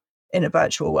there in a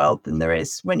virtual world than there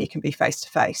is when you can be face to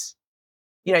face.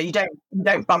 You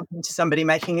don't bump into somebody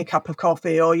making a cup of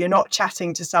coffee, or you're not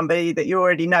chatting to somebody that you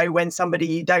already know when somebody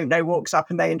you don't know walks up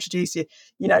and they introduce you.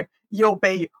 You'll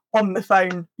be on the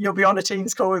phone, you'll be on a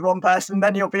Teams call with one person,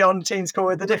 then you'll be on a Teams call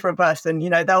with a different person.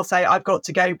 They'll say, I've got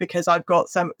to go because I've got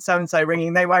so-and-so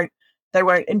ringing. They won't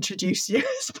introduce you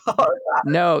as part of that.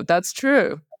 No, that's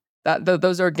true.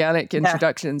 Those organic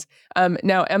introductions.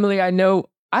 Now, Emily, I know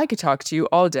I could talk to you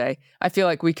all day. I feel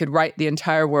like we could write the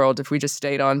entire world if we just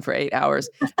stayed on for 8 hours.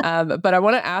 But I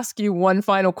want to ask you one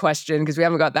final question because we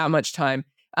haven't got that much time.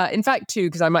 In fact, two,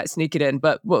 because I might sneak it in.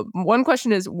 But one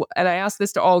question is, and I ask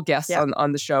this to all guests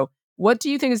on the show, what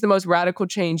do you think is the most radical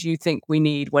change you think we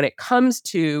need when it comes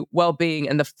to well-being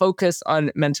and the focus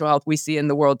on mental health we see in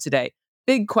the world today?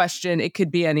 Big question. It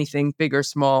could be anything, big or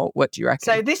small. What do you reckon?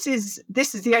 So this is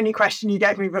the only question you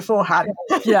gave me beforehand.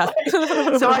 Yeah.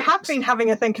 So I have been having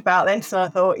a think about this, and I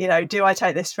thought, do I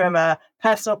take this from a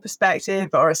personal perspective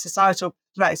or a societal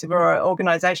perspective or an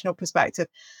organizational perspective?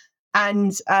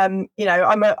 And I'm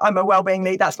a wellbeing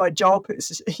lead. That's my job.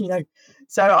 It's,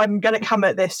 so I'm going to come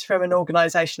at this from an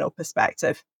organizational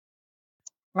perspective.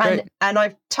 And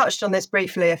I've touched on this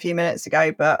briefly a few minutes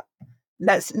ago, but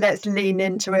let's lean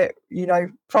into it,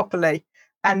 properly.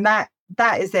 And that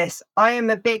is this. I am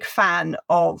a big fan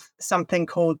of something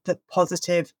called the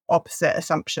positive opposite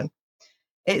assumption.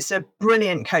 It's a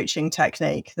brilliant coaching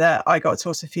technique that I got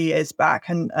taught a few years back,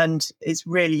 and it's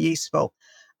really useful.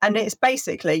 And it's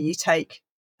basically you take,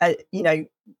 you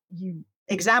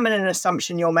examine an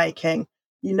assumption you're making,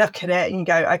 you look at it and you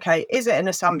go, okay, is it an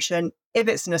assumption? If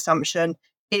it's an assumption,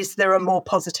 is there a more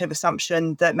positive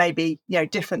assumption that may be,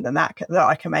 different than that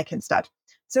I can make instead?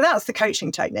 So that's the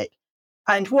coaching technique.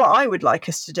 And what I would like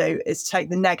us to do is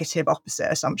take the negative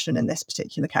opposite assumption in this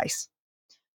particular case.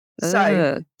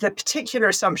 So the particular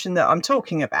assumption that I'm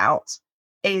talking about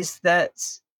is that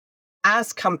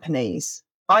as companies,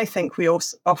 I think we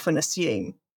also often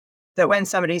assume that when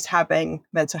somebody's having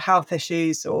mental health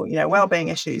issues or, well-being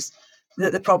issues,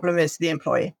 that the problem is the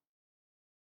employee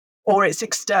or it's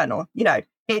external.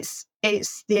 It's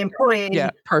the employee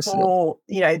or,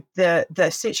 the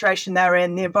situation they're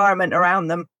in, the environment around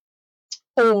them,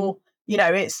 or,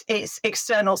 it's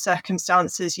external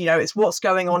circumstances, it's what's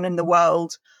going on in the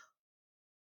world.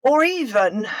 Or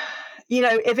even,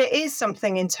 if it is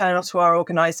something internal to our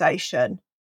organization,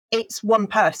 it's one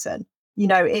person,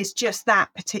 it's just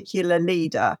that particular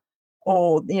leader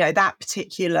or, that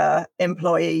particular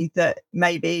employee that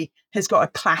maybe has got a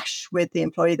clash with the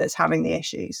employee that's having the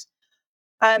issues.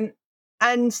 And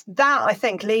that, I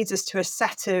think, leads us to a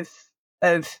set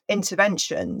of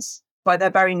interventions by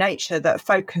their very nature that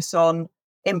focus on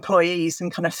employees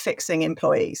and kind of fixing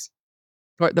employees.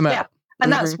 Work them out. Yeah.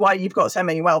 And that's why you've got so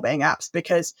many wellbeing apps,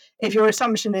 because if your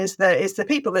assumption is that it's the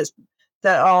people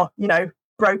that are,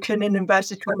 broken in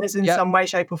inverted commas in some way,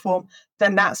 shape or form,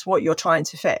 then that's what you're trying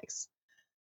to fix.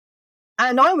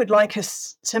 And I would like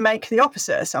us to make the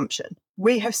opposite assumption.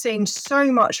 We have seen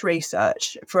so much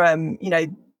research from,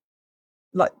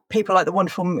 like people like the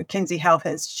wonderful McKinsey Health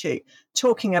Institute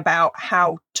talking about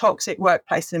how toxic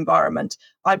workplace environment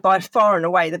are by far and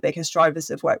away the biggest drivers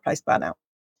of workplace burnout.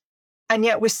 And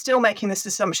yet we're still making this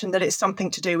assumption that it's something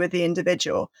to do with the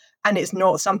individual and it's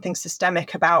not something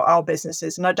systemic about our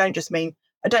businesses. And I don't mean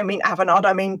Avanade,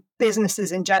 I mean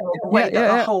businesses in general, the way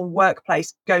that the whole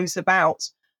workplace goes about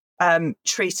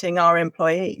treating our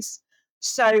employees.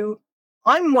 So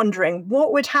I'm wondering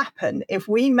what would happen if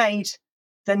we made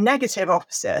the negative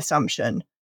opposite assumption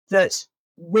that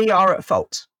we are at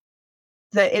fault.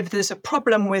 That if there's a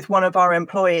problem with one of our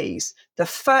employees, the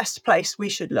first place we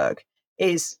should look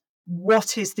is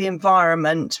what is the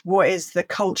environment, what is the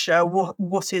culture,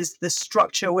 what is the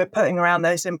structure we're putting around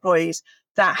those employees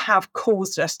that have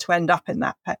caused us to end up in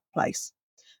that place.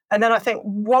 And then I think,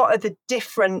 what are the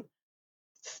different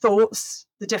thoughts,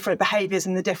 the different behaviors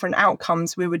and the different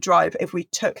outcomes we would drive if we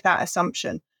took that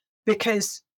assumption?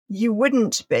 Because you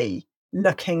wouldn't be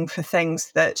looking for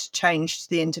things that changed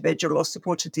the individual or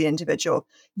supported the individual.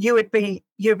 You'd be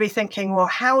thinking, well,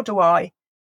 how do I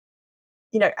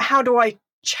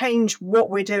change what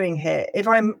we're doing here? If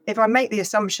I make the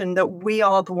assumption that we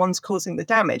are the ones causing the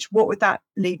damage, what would that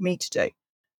lead me to do?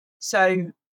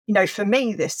 So, for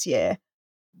me this year,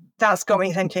 that's got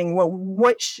me thinking, well,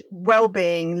 which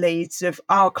wellbeing leads of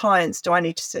our clients do I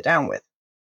need to sit down with?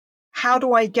 How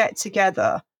do I get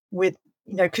together with,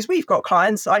 because we've got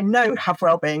clients I know have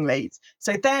wellbeing leads.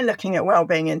 So they're looking at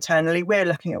wellbeing internally. We're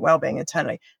looking at wellbeing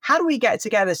internally. How do we get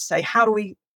together to say, how do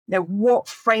we, what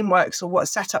frameworks or what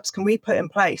setups can we put in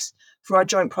place for our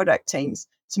joint product teams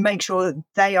to make sure that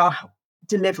they are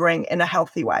delivering in a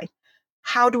healthy way?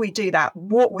 How do we do that?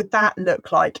 What would that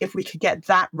look like if we could get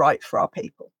that right for our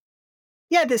people?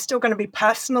 Yeah, there's still going to be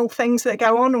personal things that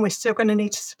go on and we're still going to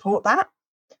need to support that.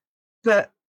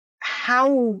 But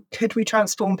how could we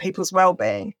transform people's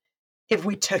well-being if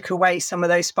we took away some of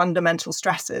those fundamental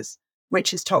stresses,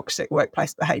 which is toxic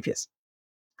workplace behaviours?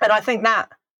 And I think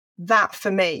that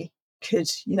for me could,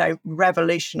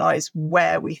 revolutionize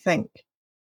where we think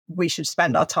we should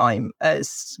spend our time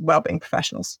as wellbeing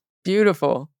professionals.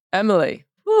 Beautiful. Emily,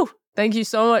 whew, thank you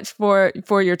so much for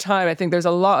your time. I think there's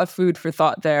a lot of food for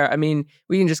thought there. I mean,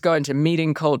 we can just go into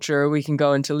meeting culture. We can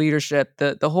go into leadership.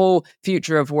 The whole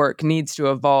future of work needs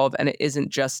to evolve, and it isn't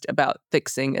just about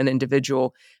fixing an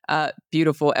individual.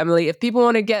 Beautiful. Emily, if people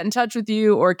want to get in touch with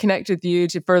you or connect with you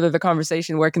to further the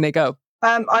conversation, where can they go?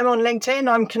 I'm on LinkedIn.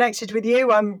 I'm connected with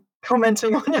you. I'm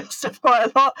commenting on your stuff quite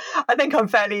a lot. I think I'm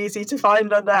fairly easy to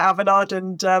find under Avanade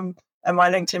and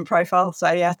my LinkedIn profile.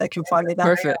 So yeah, they can find me there.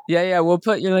 Perfect. Yeah. We'll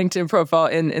put your LinkedIn profile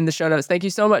in the show notes. Thank you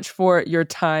so much for your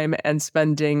time and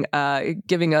spending,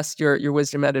 giving us your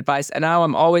wisdom and advice. And now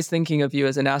I'm always thinking of you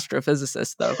as an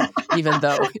astrophysicist, though, even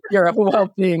though you're a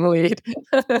well-being lead.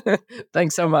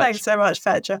 Thanks so much. Thanks so much,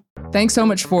 Petra. Thanks so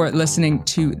much for listening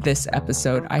to this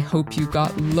episode. I hope you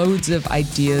got loads of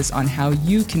ideas on how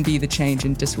you can be the change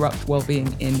and disrupt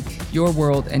well-being in your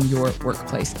world and your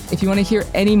workplace. If you want to hear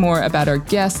any more about our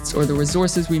guests or the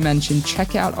resources we mentioned,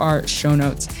 check out our show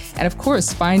notes. And of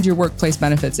course, find your workplace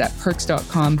benefits at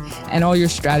perks.com and all your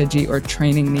strategy or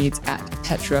training needs at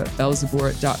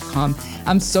petrabelzebour.com.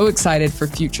 I'm so excited for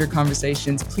future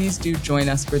conversations. Please do join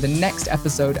us for the next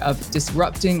episode of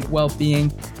Disrupting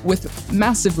Wellbeing with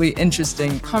massively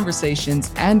interesting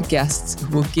conversations and guests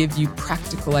who will give you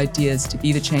practical ideas to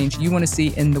be the change you want to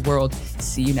see in the world.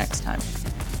 See you next time.